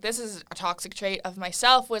me, and like this is a toxic trait of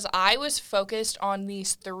myself, was I was focused on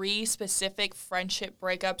these 3 specific friendship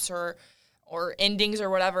breakups or endings or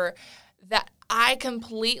whatever that I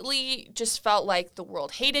completely just felt like the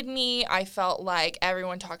world hated me. I felt like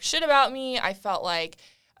everyone talked shit about me. I felt like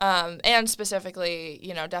and specifically,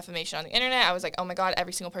 defamation on the internet. I was like, oh my God,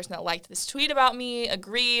 every single person that liked this tweet about me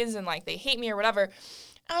agrees and like they hate me or whatever. And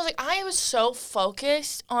I was like, I was so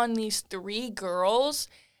focused on these 3 girls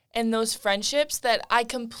and those friendships that I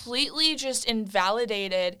completely just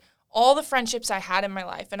invalidated all the friendships I had in my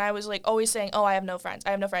life. And I was like always saying, I have no friends. I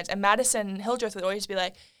have no friends. And Madison Hildreth would always be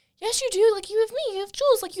like, yes, you do. Like, you have me. You have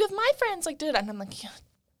Jules. Like, you have my friends. Like, dude. And I'm like, yeah.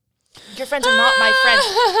 Your friends are not my friends.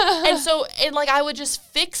 And so, I would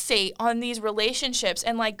just fixate on these relationships.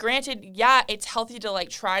 And, like, granted, yeah, it's healthy to, like,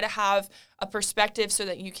 try to have a perspective so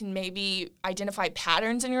that you can maybe identify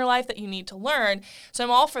patterns in your life that you need to learn. So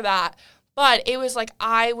I'm all for that. But it was like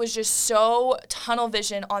I was just so tunnel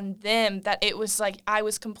vision on them that it was like I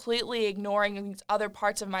was completely ignoring these other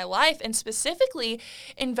parts of my life and specifically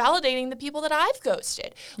invalidating the people that I've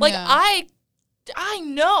ghosted. Like, I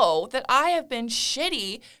know that I have been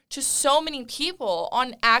shitty to so many people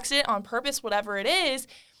on accident, on purpose, whatever it is,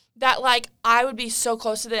 that, like, I would be so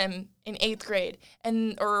close to them in 8th grade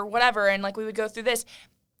or whatever, and, like, we would go through this,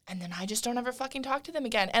 and then I just don't ever fucking talk to them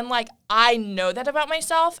again. And, like, I know that about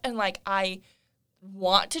myself, and, like, I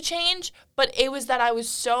want to change, but it was that I was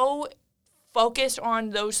so focused on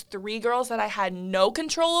those 3 girls that I had no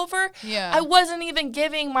control over. Yeah. I wasn't even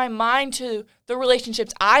giving my mind to the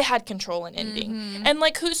relationships I had control in ending. Mm-hmm. And,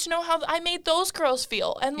 like, who's to know how I made those girls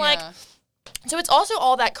feel? And, like, so it's also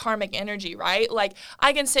all that karmic energy, right? Like,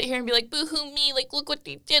 I can sit here and be like, boo-hoo me, like, look what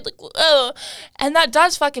they did, like, and that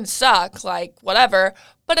does fucking suck, like, whatever.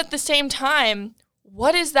 But at the same time,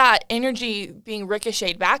 what is that energy being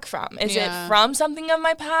ricocheted back from? Is it from something of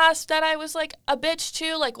my past that I was, like, a bitch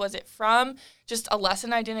to? Like, was it from just a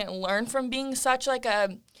lesson I didn't learn from being such, like,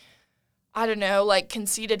 a, I don't know, like,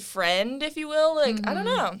 conceited friend, if you will? Like, I don't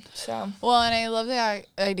know. So. Well, and I love the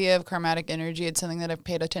idea of karmatic energy. It's something that I've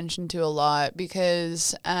paid attention to a lot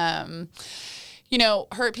because, hurt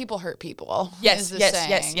people hurt people. Yes.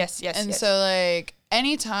 And so, like,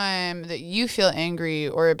 anytime that you feel angry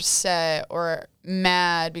or upset or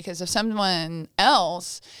mad because of someone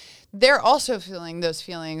else, they're also feeling those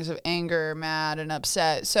feelings of anger, mad, and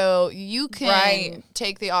upset. So you can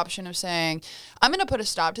take the option of saying, I'm going to put a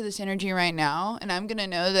stop to this energy right now, and I'm going to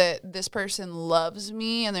know that this person loves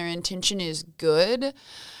me and their intention is good.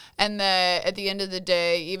 And that at the end of the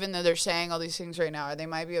day, even though they're saying all these things right now, or they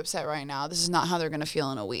might be upset right now, this is not how they're going to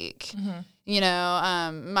feel in a week.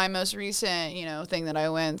 Mm-hmm. My most recent, thing that I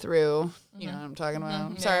went through, you know what I'm talking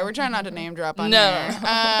about? Sorry, we're trying not to name drop on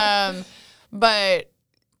here. But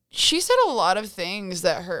she said a lot of things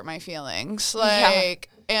that hurt my feelings.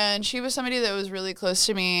 And she was somebody that was really close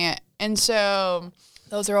to me. And so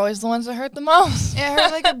those are always the ones that hurt the most. It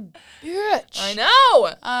hurt like a bitch. I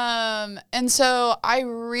know. And so I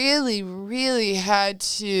really, really had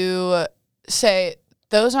to say,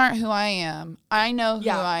 those aren't who I am. I know who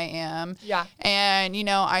I am. Yeah. And,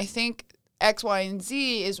 I think X, Y, and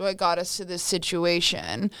Z is what got us to this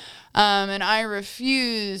situation. And I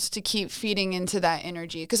refuse to keep feeding into that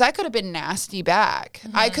energy because I could have been nasty back.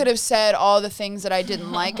 Mm-hmm. I could have said all the things that I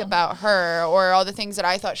didn't like about her or all the things that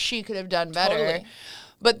I thought she could have done better. Totally.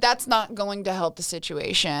 But that's not going to help the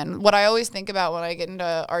situation. What I always think about when I get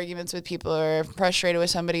into arguments with people or frustrated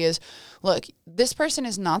with somebody is, look, this person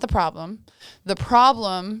is not the problem. The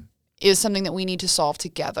problem is something that we need to solve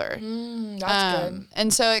together. That's good.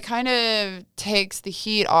 And so it kind of takes the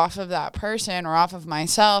heat off of that person or off of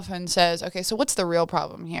myself and says, okay, so what's the real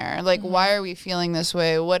problem here? Like, why are we feeling this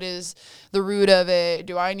way? What is the root of it?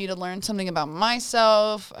 Do I need to learn something about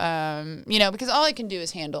myself? Because all I can do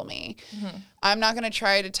is handle me. I'm not going to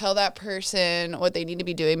try to tell that person what they need to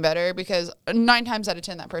be doing better, because 9 times out of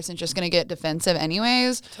 10, that person's just going to get defensive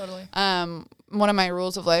anyways. Totally. One of my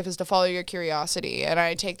rules of life is to follow your curiosity, and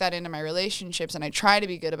I take that into my relationships, and I try to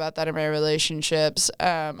be good about that in my relationships,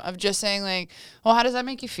 of just saying, like, well, how does that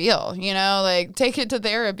make you feel? Like, take it to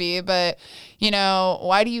therapy, but,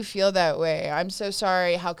 why do you feel that way? I'm so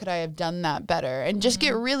sorry. How could I have done that better? And just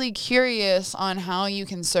get really curious on how you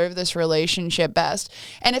can serve this relationship best.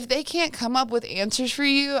 And if they can't come up with answers for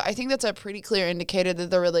you, I think that's a pretty clear indicator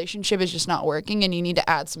that the relationship is just not working, and you need to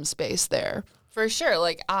add some space there. For sure.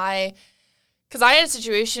 Like, because I had a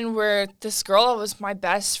situation where this girl was my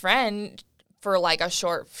best friend for like a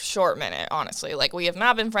short minute, honestly. Like, we have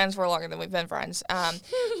not been friends for longer than we've been friends.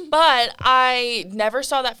 But I never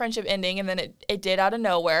saw that friendship ending, and then it did out of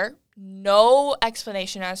nowhere. No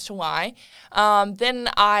explanation as to why. Then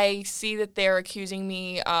I see that they're accusing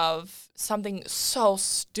me of something so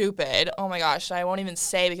stupid. Oh my gosh, I won't even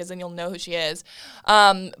say, because then you'll know who she is.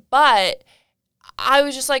 But I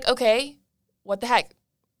was just like, okay, what the heck?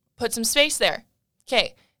 Put some space there.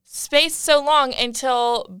 Okay. Space so long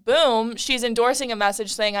until, boom, she's endorsing a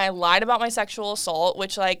message saying I lied about my sexual assault,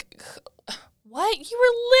 which, like, what? You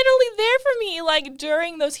were literally there for me, like,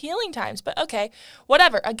 during those healing times. But okay,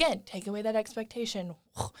 whatever. Again, take away that expectation.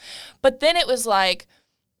 But then it was like,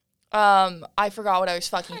 I forgot what I was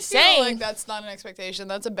fucking saying. Like, that's not an expectation.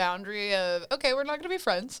 That's a boundary of, okay, we're not going to be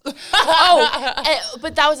friends. But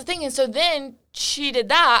that was the thing. And so then she did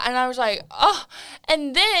that, and I was like, oh.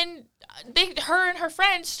 And then her and her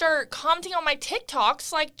friends start commenting on my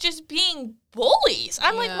TikToks, like, just being bullies.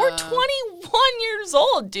 I'm like, we're 21 years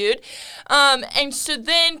old, dude. And so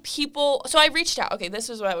then so I reached out. Okay, this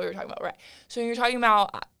is what we were talking about, right? So you're talking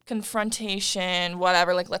about confrontation,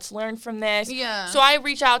 whatever, like, let's learn from this. Yeah. So I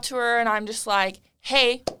reach out to her, and I'm just like,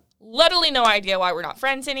 hey, literally no idea why we're not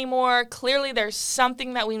friends anymore. Clearly there's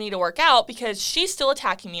something that we need to work out, because she's still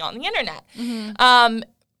attacking me on the internet.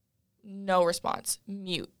 No response.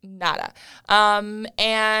 Mute. Nada. And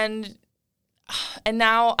then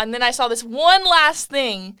I saw this one last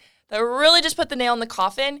thing that really just put the nail in the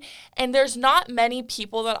coffin. And there's not many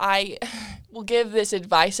people that I will give this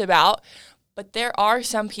advice about, but there are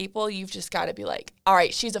some people you've just got to be like, all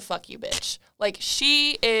right, she's a fuck you bitch. Like,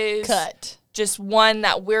 she is cut. Just one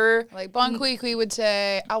that we're... Like Bon Qui would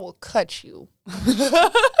say, I will cut you.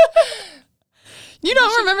 You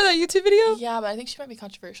don't remember that YouTube video? Yeah, but I think she might be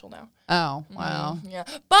controversial now. Oh, wow. Yeah.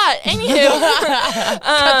 But, anywho. Cut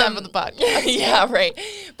that for the podcast. Yeah, right.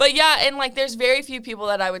 But, yeah, and, like, there's very few people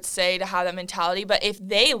that I would say to have that mentality. But if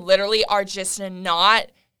they literally are just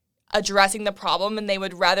not addressing the problem, and they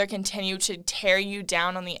would rather continue to tear you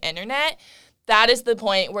down on the internet, that is the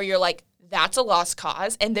point where you're like, that's a lost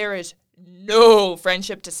cause, and there is no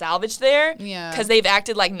friendship to salvage there. Yeah. Because they've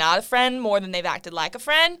acted like not a friend more than they've acted like a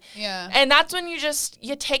friend. Yeah. And that's when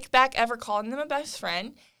you take back ever calling them a best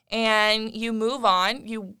friend, and you move on.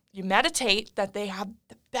 You meditate that they have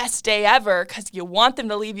the best day ever, because you want them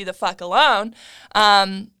to leave you the fuck alone.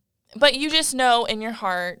 But you just know in your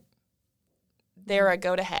heart, they're a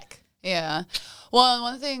go to heck. Yeah. Well, and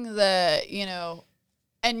one thing that,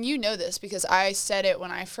 and you know this because I said it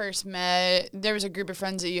when I first met. There was a group of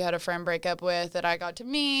friends that you had a friend break up with that I got to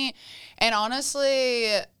meet. And honestly,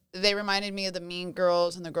 they reminded me of the mean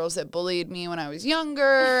girls and the girls that bullied me when I was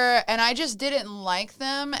younger. And I just didn't like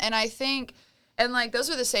them. And I think, and like, those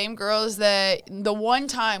were the same girls that the one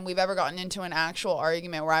time we've ever gotten into an actual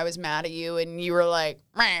argument where I was mad at you and you were like,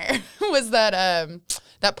 meh, was that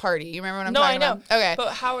party. You remember what I'm talking about? No, I know. Okay. But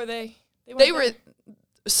how were they? They were...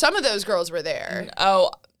 Some of those girls were there.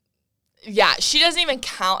 Oh, yeah. She doesn't even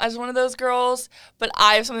count as one of those girls, but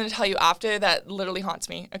I have something to tell you after that literally haunts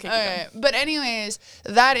me. Okay, keep going. But anyways,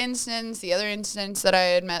 that instance, the other instance that I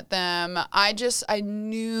had met them, I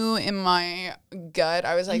knew in my gut,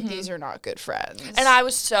 I was like, these are not good friends. And I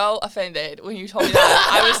was so offended when you told me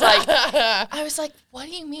that. I was like, what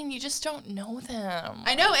do you mean? You just don't know them.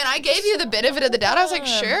 I know, and I gave you the benefit of the doubt. I was like,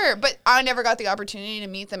 sure, but I never got the opportunity to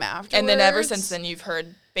meet them afterwards. And then ever since then, you've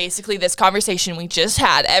heard basically this conversation we just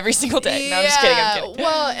had every single day. No, I'm just kidding. I'm kidding.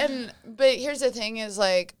 Well, but here's the thing is,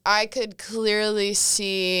 like, I could clearly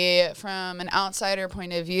see from an outsider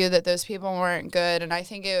point of view that those people weren't good. And I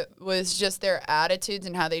think it was just their attitudes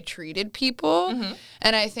and how they treated people. Mm-hmm.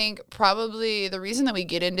 And I think probably the reason that we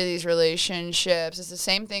get into these relationships is the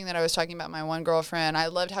same thing that I was talking about my one girlfriend. I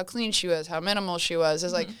loved how clean she was, how minimal she was.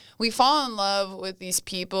 It's like we fall in love with these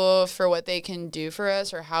people for what they can do for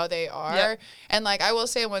us or how they are. Yep. And, like, I will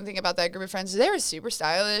say one thing about that group of friends is they were super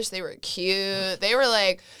stylish. They were cute. They were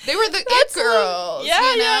the it girls, you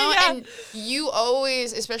know? Yeah. And you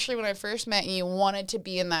always, especially when I first met you, wanted to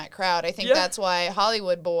be in that crowd. I think that's why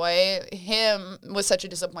Hollywood Boy, him, was such a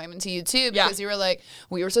disappointment to you, too, because you were like,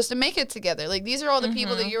 we were supposed to make it together. Like, these are all the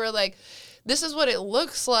people that you were like, this is what it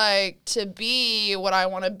looks like to be what I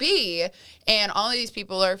want to be. And all of these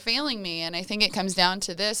people are failing me. And I think it comes down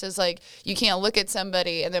to this is like, you can't look at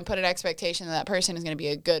somebody and then put an expectation that person is going to be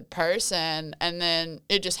a good person. And then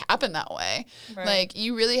it just happened that way. Right. Like,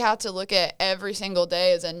 you really have to look at every single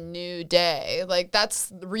day as a new day. Like,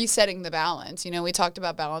 that's resetting the balance. You know, we talked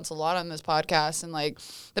about balance a lot on this podcast. And, like,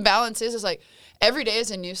 the balance is like, every day is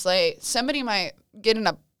a new slate. Somebody might get in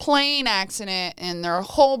a plane accident and their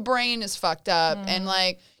whole brain is fucked up and,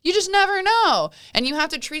 like, you just never know, and you have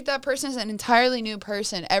to treat that person as an entirely new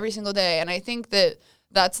person every single day. And I think that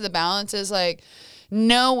that's the balance, is like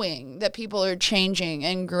knowing that people are changing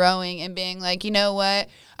and growing and being like, you know what,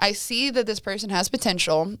 I see that this person has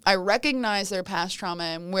potential. I recognize their past trauma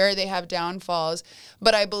and where they have downfalls,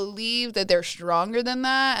 but I believe that they're stronger than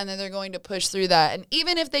that and that they're going to push through that. And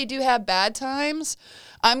even if they do have bad times,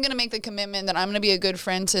 I'm going to make the commitment that I'm going to be a good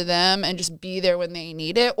friend to them and just be there when they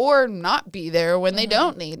need it, or not be there when they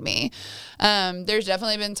don't need me. There's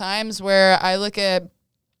definitely been times where I look at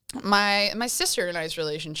my sister and I's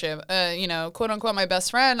relationship, you know, quote unquote, my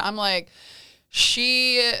best friend. I'm like,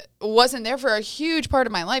 she wasn't there for a huge part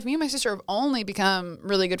of my life. Me and my sister have only become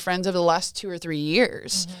really good friends over the last 2 or 3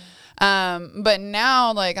 years. But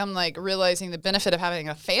now, like, I'm, like, realizing the benefit of having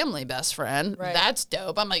a family best friend. Right. That's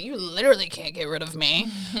dope. I'm like, you literally can't get rid of me.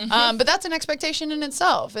 But that's an expectation in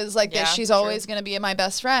itself, is, like, that she's always going to be my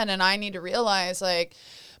best friend. And I need to realize, like,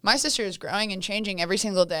 my sister is growing and changing every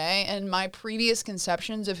single day. And my previous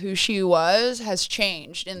conceptions of who she was has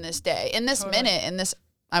changed in this day, in this minute, in this,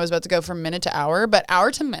 I was about to go from minute to hour, but hour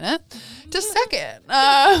to minute to second.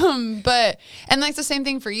 But, and that's the same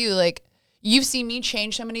thing for you. Like, you've seen me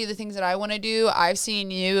change so many of the things that I want to do. I've seen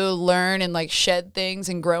you learn and, like, shed things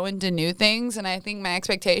and grow into new things. And I think my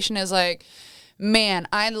expectation is, like, man,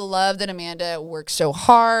 I love that Amanda works so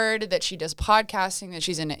hard, that she does podcasting, that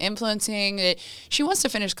she's into influencing, that she wants to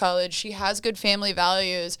finish college. She has good family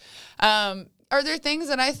values. Are there things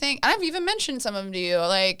that I think, I've even mentioned some of them to you,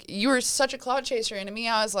 like, you were such a cloud chaser, and to me,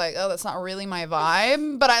 I was like, oh, that's not really my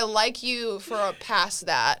vibe, but I like you for past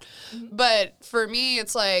that. But for me,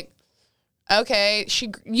 it's like, okay,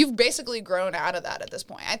 you've basically grown out of that at this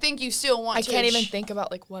point. I think you still want to. I can't even think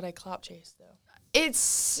about, like, what I clout chase, though.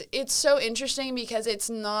 It's so interesting because it's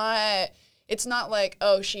not like,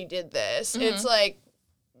 oh, she did this. It's like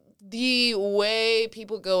the way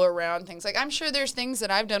people go around things. Like, I'm sure there's things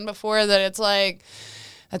that I've done before that it's like,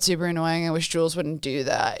 that's super annoying. I wish Jules wouldn't do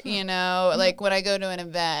that. You know, like when I go to an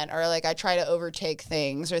event or, like, I try to overtake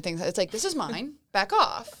things or things, it's like, this is mine. Back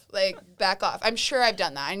off. Like, back off. I'm sure I've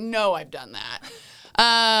done that. I know I've done that.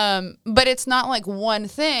 But it's not like one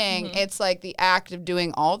thing. It's like the act of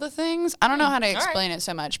doing all the things. I don't know how to explain it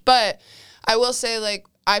so much, but I will say, like,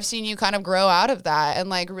 I've seen you kind of grow out of that and,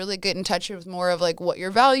 like, really get in touch with more of, like, what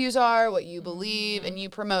your values are, what you believe, and you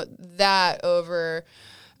promote that over,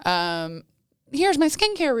 here's my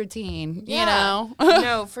skincare routine, you know?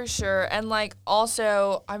 No, for sure. And, like,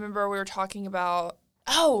 also, I remember we were talking about,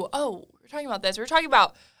 we were talking about this. We were talking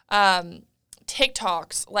about,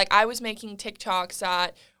 TikToks. Like, I was making TikToks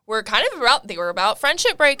that were kind of they were about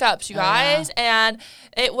friendship breakups, you guys. And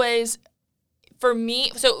it was, for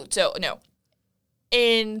me, so no.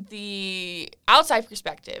 In the outside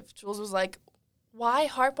perspective, Jules was like, why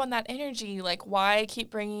harp on that energy? Like, why keep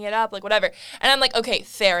bringing it up? Like, whatever. And I'm like, okay,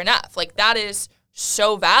 fair enough. Like, that is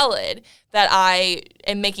so valid that I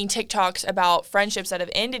am making TikToks about friendships that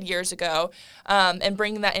have ended years ago, and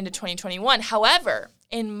bringing that into 2021. However,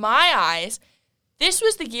 in my eyes, this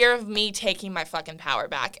was the year of me taking my fucking power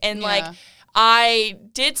back. And, like, I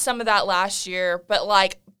did some of that last year, but,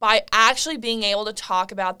 like, by actually being able to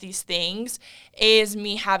talk about these things is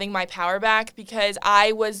me having my power back, because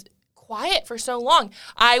I was quiet for so long.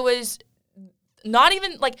 I was not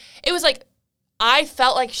even, like, it was like I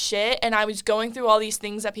felt like shit, and I was going through all these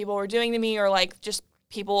things that people were doing to me, or, like, just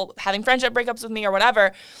people having friendship breakups with me or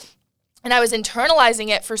whatever. And I was internalizing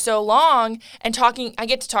it for so long and I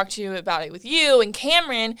get to talk to you about it with you and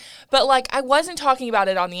Cameron, but like I wasn't talking about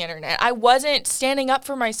it on the internet. I wasn't standing up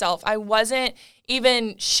for myself. I wasn't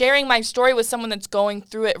even sharing my story with someone that's going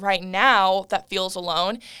through it right now that feels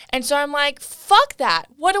alone. And so I'm like, fuck that.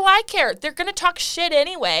 What do I care? They're going to talk shit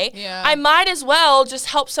anyway. Yeah. I might as well just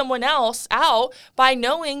help someone else out by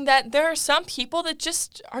knowing that there are some people that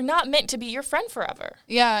just are not meant to be your friend forever.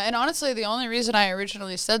 Yeah, and honestly, the only reason I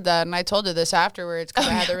originally said that, and I told you this afterwards because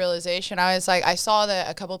I had the realization, I was like, I saw that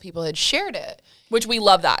a couple people had shared it. Which we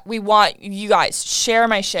love that. We want you guys, share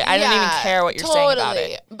my shit. I don't even care what you're saying about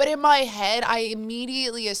it. But in my head, I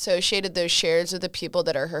immediately associated those shares with the people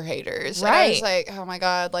that are her haters. Right. And I was like, oh my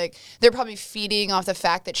God, like they're probably feeding off the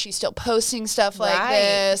fact that she's still posting stuff like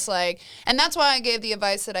this. Like, and that's why I gave the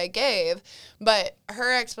advice that I gave. But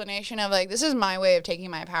her explanation of like, this is my way of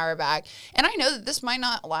taking my power back. And I know that this might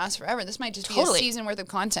not last forever. This might just be a season worth of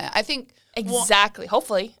content. I think. Exactly.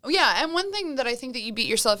 Hopefully. Yeah. And one thing that I think that you beat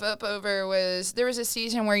yourself up over was there was a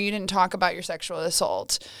season where you didn't talk about your sexual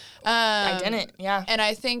assault. I didn't. Yeah. And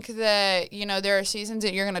I think that, you know, there are seasons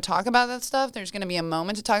that you're going to talk about that stuff. There's going to be a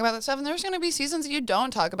moment to talk about that stuff. And there's going to be seasons that you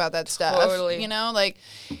don't talk about that stuff. Totally. You know, like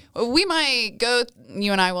we might go,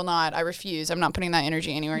 you and I will not. I refuse. I'm not putting that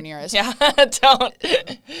energy anywhere near us. Yeah. Don't.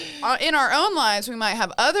 In our own lives, we might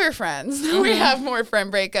have other friends that we have more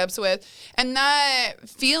friend breakups with. And that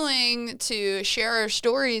feeling to share our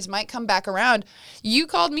stories might come back around. You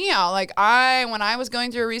called me out. Like when I was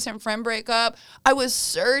going through a recent friend breakup, I was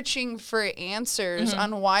searching for answers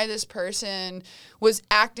on why this person was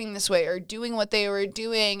acting this way or doing what they were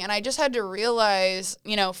doing. And I just had to realize,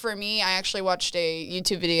 you know, for me, I actually watched a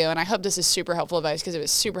YouTube video, and I hope this is super helpful advice because it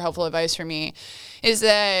was super helpful advice for me, is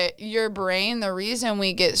that your brain, the reason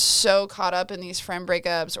we get so caught up in these friend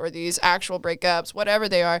breakups or these actual breakups, whatever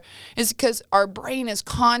they are, is because our brain is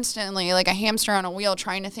constantly like a hamster on a wheel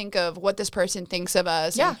trying to think of what this person thinks of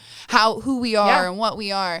us and who we are and what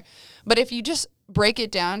we are. But if you just break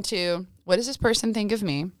it down to, what does this person think of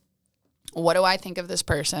me? What do I think of this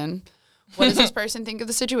person? What does this person think of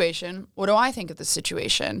the situation? What do I think of the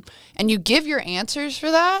situation? And you give your answers for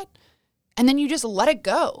that, and then you just let it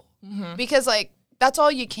go. Because, like, that's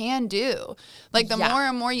all you can do. Like, the more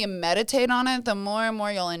and more you meditate on it, the more and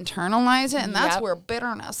more you'll internalize it, and that's where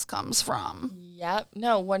bitterness comes from. Yep.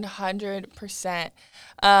 No, 100%.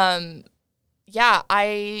 Yeah,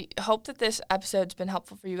 I hope that this episode's been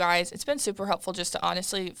helpful for you guys. It's been super helpful just to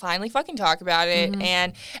honestly finally fucking talk about it.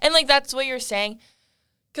 And like, that's what you're saying.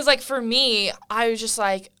 Because, like, for me, I was just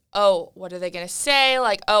like, oh, what are they going to say?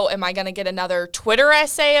 Like, oh, am I going to get another Twitter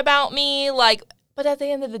essay about me? Like, but at the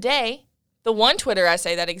end of the day, the one Twitter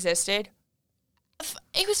essay that existed,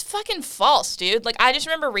 it was fucking false, dude. Like, I just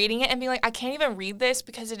remember reading it and being like, I can't even read this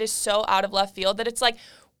because it is so out of left field that it's like,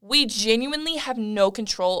 we genuinely have no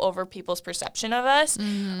control over people's perception of us.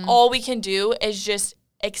 All we can do is just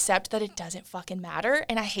accept that it doesn't fucking matter.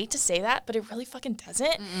 And I hate to say that, but it really fucking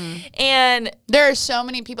doesn't. And there are so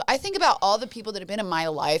many people. I think about all the people that have been in my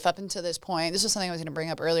life up until this point. This is something I was going to bring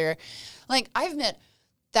up earlier. Like, I've met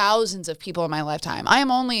thousands of people in my lifetime.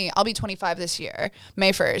 I'll be 25 this year,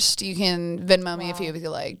 May 1st. You can Venmo me if you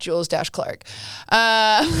like, Jules-Clark.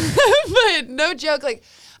 But no joke, like,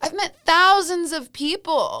 I've met thousands of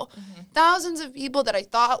people that I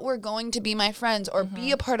thought were going to be my friends or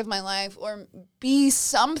be a part of my life or be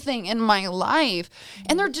something in my life.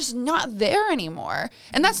 And they're just not there anymore.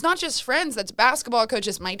 And that's not just friends. That's basketball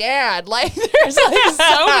coaches, my dad. Like, there's like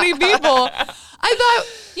so many people I thought,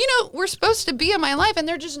 you know, we're supposed to be in my life and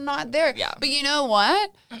they're just not there. Yeah. But you know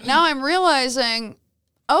what? Now I'm realizing,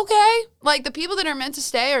 okay, like the people that are meant to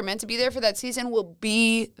stay or meant to be there for that season will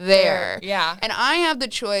be there. Yeah. And I have the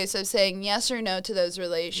choice of saying yes or no to those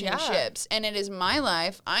relationships. And it is my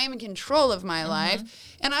life. I am in control of my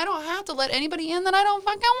life. And I don't have to let anybody in that I don't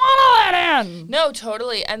fucking want to let in. No,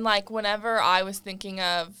 totally. And like whenever I was thinking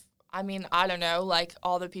of, I mean, I don't know, like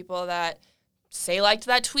all the people that say liked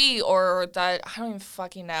that tweet or that, I don't even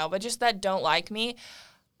fucking know, but just that don't like me,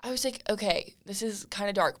 I was like, okay, this is kind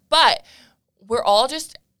of dark. But we're all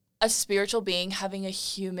just a spiritual being having a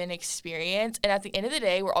human experience. And at the end of the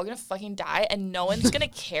day, we're all going to fucking die and no one's going to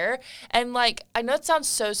care. And like, I know it sounds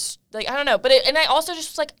so, like, I don't know. But and I also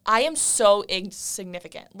just was like, I am so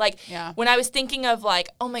insignificant. Like, when I was thinking of like,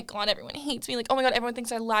 oh my God, everyone hates me. Like, oh my God, everyone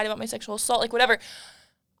thinks I lied about my sexual assault. Like, whatever.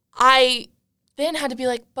 I then had to be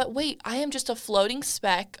like, but wait, I am just a floating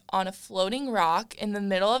speck on a floating rock in the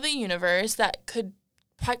middle of a universe that could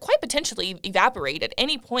quite potentially evaporate at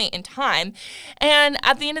any point in time. And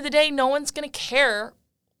at the end of the day, no one's going to care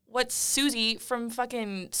what Susie from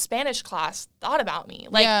fucking Spanish class thought about me.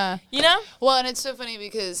 Like, Yeah. you know? Well, and it's so funny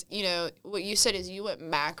because, you know, what you said is you went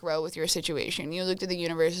macro with your situation. You looked at the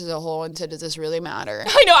universe as a whole and said, does this really matter?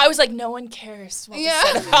 I know. I was like, no one cares what was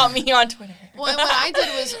said about me on Twitter. Well, and what I did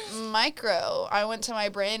was micro. I went to my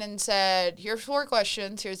brain and said, here's 4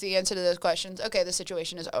 questions. Here's the answer to those questions. Okay, the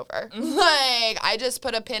situation is over. Like, I just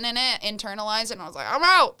put a pin in it, internalized it, and I was like, I'm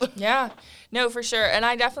out. Yeah. No, for sure. And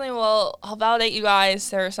I definitely I'll validate you guys.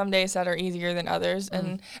 There are some days that are easier than others.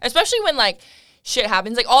 And especially when, like, shit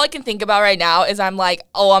happens. Like, all I can think about right now is I'm like,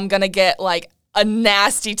 oh, I'm going to get, like, a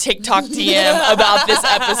nasty TikTok DM about this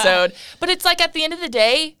episode. But it's like, at the end of the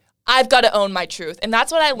day, I've got to own my truth. And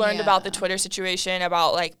that's what I learned about the Twitter situation,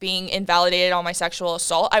 about, like, being invalidated on my sexual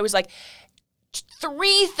assault. I was like,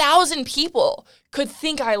 3,000 people could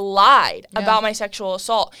think I lied about my sexual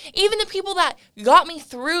assault. Even the people that got me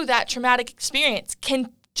through that traumatic experience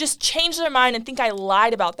can just change their mind and think I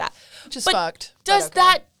lied about that. Just fucked. Does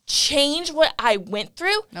that change what I went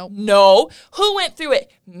through? Nope. No. Who went through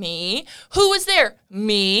it? Me. Who was there?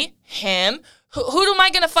 Me. Him. Who am I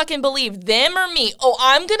going to fucking believe? Them or me? Oh,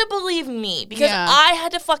 I'm going to believe me because I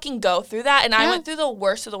had to fucking go through that, and I went through the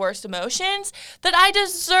worst of the worst emotions, that I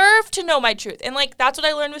deserve to know my truth. And, like, that's what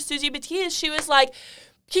I learned with Susie Batiz. She was like,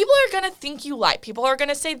 people are going to think you lie. People are going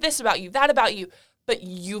to say this about you, that about you, but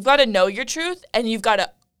you've got to know your truth, and you've got to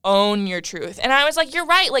own your truth. And I was like, you're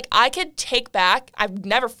right. Like, I could take back. I've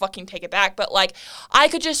never fucking take it back, but, like, I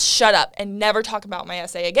could just shut up and never talk about my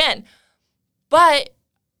essay again. But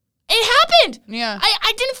it happened. Yeah.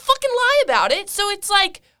 I didn't fucking lie about it. So it's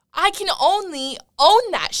like, I can only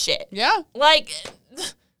own that shit. Yeah. Like,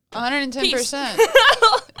 110%.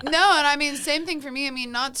 No, and I mean, same thing for me. I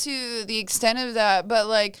mean, not to the extent of that, but,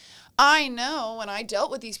 like, I know when I dealt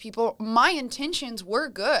with these people, my intentions were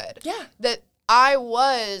good. Yeah. That I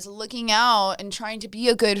was looking out and trying to be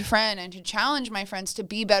a good friend and to challenge my friends to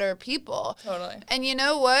be better people. Totally. And you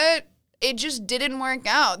know what? It just didn't work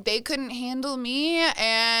out. They couldn't handle me,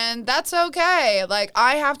 and that's okay. Like,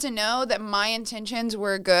 I have to know that my intentions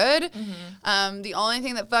were good. Mm-hmm. The only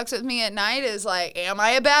thing that fucks with me at night is, like, am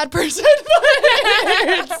I a bad person?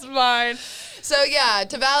 It's fine. So, yeah,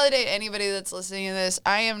 to validate anybody that's listening to this,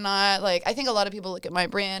 I am not, like, I think a lot of people look at my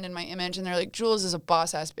brand and my image, and they're like, Jules is a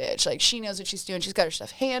boss-ass bitch. Like, she knows what she's doing. She's got her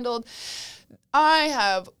stuff handled. I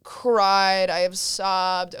have cried. I have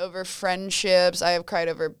sobbed over friendships. I have cried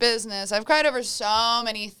over business. I've cried over so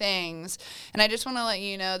many things. And I just want to let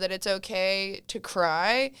you know that it's okay to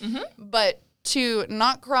cry, but to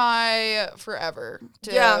not cry forever.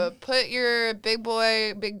 To put your big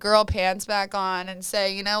boy, big girl pants back on and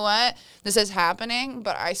say, you know what? This is happening,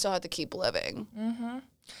 but I still have to keep living.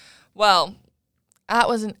 Well, that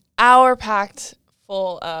was an hour packed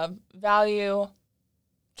full of value,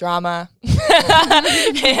 drama,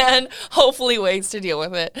 and hopefully ways to deal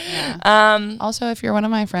with it. Yeah. Also, if you're one of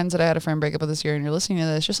my friends that I had a friend break up with this year and you're listening to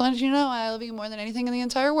this, just letting you know I love you more than anything in the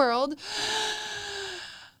entire world.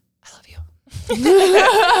 I love you.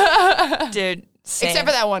 Dude, same. Except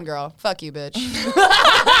for that one girl. Fuck you, bitch.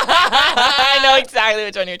 I know exactly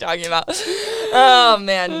which one you're talking about. Oh,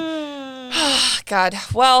 man. God.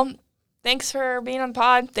 Well, thanks for being on the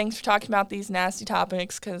pod. Thanks for talking about these nasty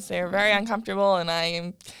topics because they're very uncomfortable, and I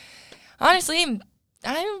am honestly,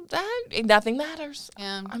 nothing matters.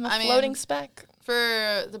 Yeah. I'm a floating speck.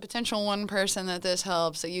 For the potential one person that this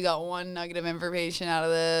helps, that you got one nugget of information out of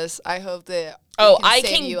this, I hope that I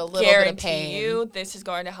save can you a little bit of pain. guarantee you this is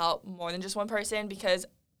going to help more than just one person because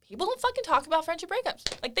people don't fucking talk about friendship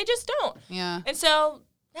breakups. Like, they just don't. Yeah. And so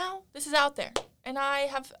now this is out there, and I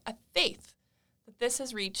have a faith that this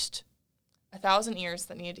has reached 1,000 ears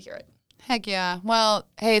that needed to hear it. Heck yeah. Well,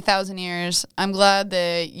 hey, 1,000 years. I'm glad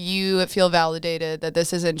that you feel validated, that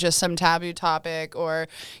this isn't just some taboo topic or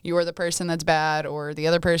you're the person that's bad or the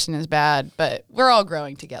other person is bad, but we're all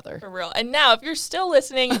growing together. For real. And now, if you're still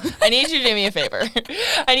listening, I need you to do me a favor.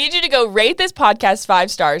 I need you to go rate this podcast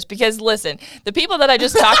 5 stars because, listen, the people that I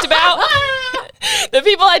just talked about... The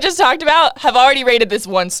people I just talked about have already rated this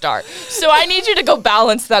 1 star. So I need you to go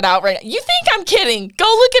balance that out right now. You think I'm kidding? Go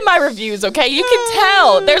look at my reviews, okay? You can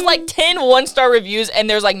tell. There's like 10 1-star reviews and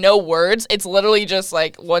there's like no words. It's literally just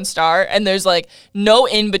like 1 star and there's like no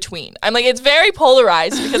in between. I'm like, it's very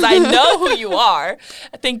polarized because I know who you are.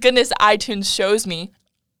 Thank goodness iTunes shows me.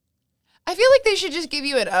 I feel like they should just give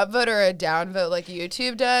you an upvote or a downvote like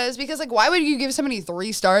YouTube does because, like, why would you give somebody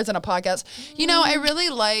 3 stars on a podcast? You know, I really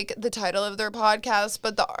like the title of their podcast,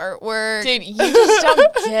 but the artwork... Dude, you just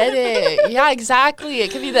don't get it. Yeah, exactly.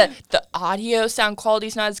 It could be the audio sound quality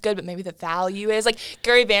is not as good, but maybe the value is. Like,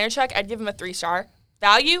 Gary Vaynerchuk, I'd give him a 3 star.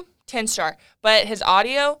 Value, 10 star. But his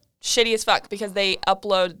audio, shitty as fuck because they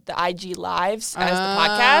upload the IG lives as the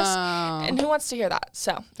podcast, and who wants to hear that?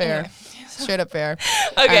 So Fair. anyway. Straight up fair.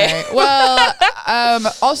 Okay. All right.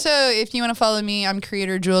 Well, also, if you want to follow me, I'm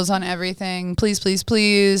Creator Jules on everything. Please, please,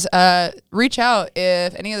 please reach out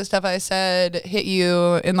if any of the stuff I said hit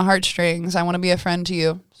you in the heartstrings. I want to be a friend to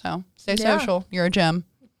you. So stay social. You're a gem.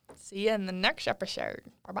 See you in the next episode.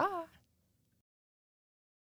 Bye-bye.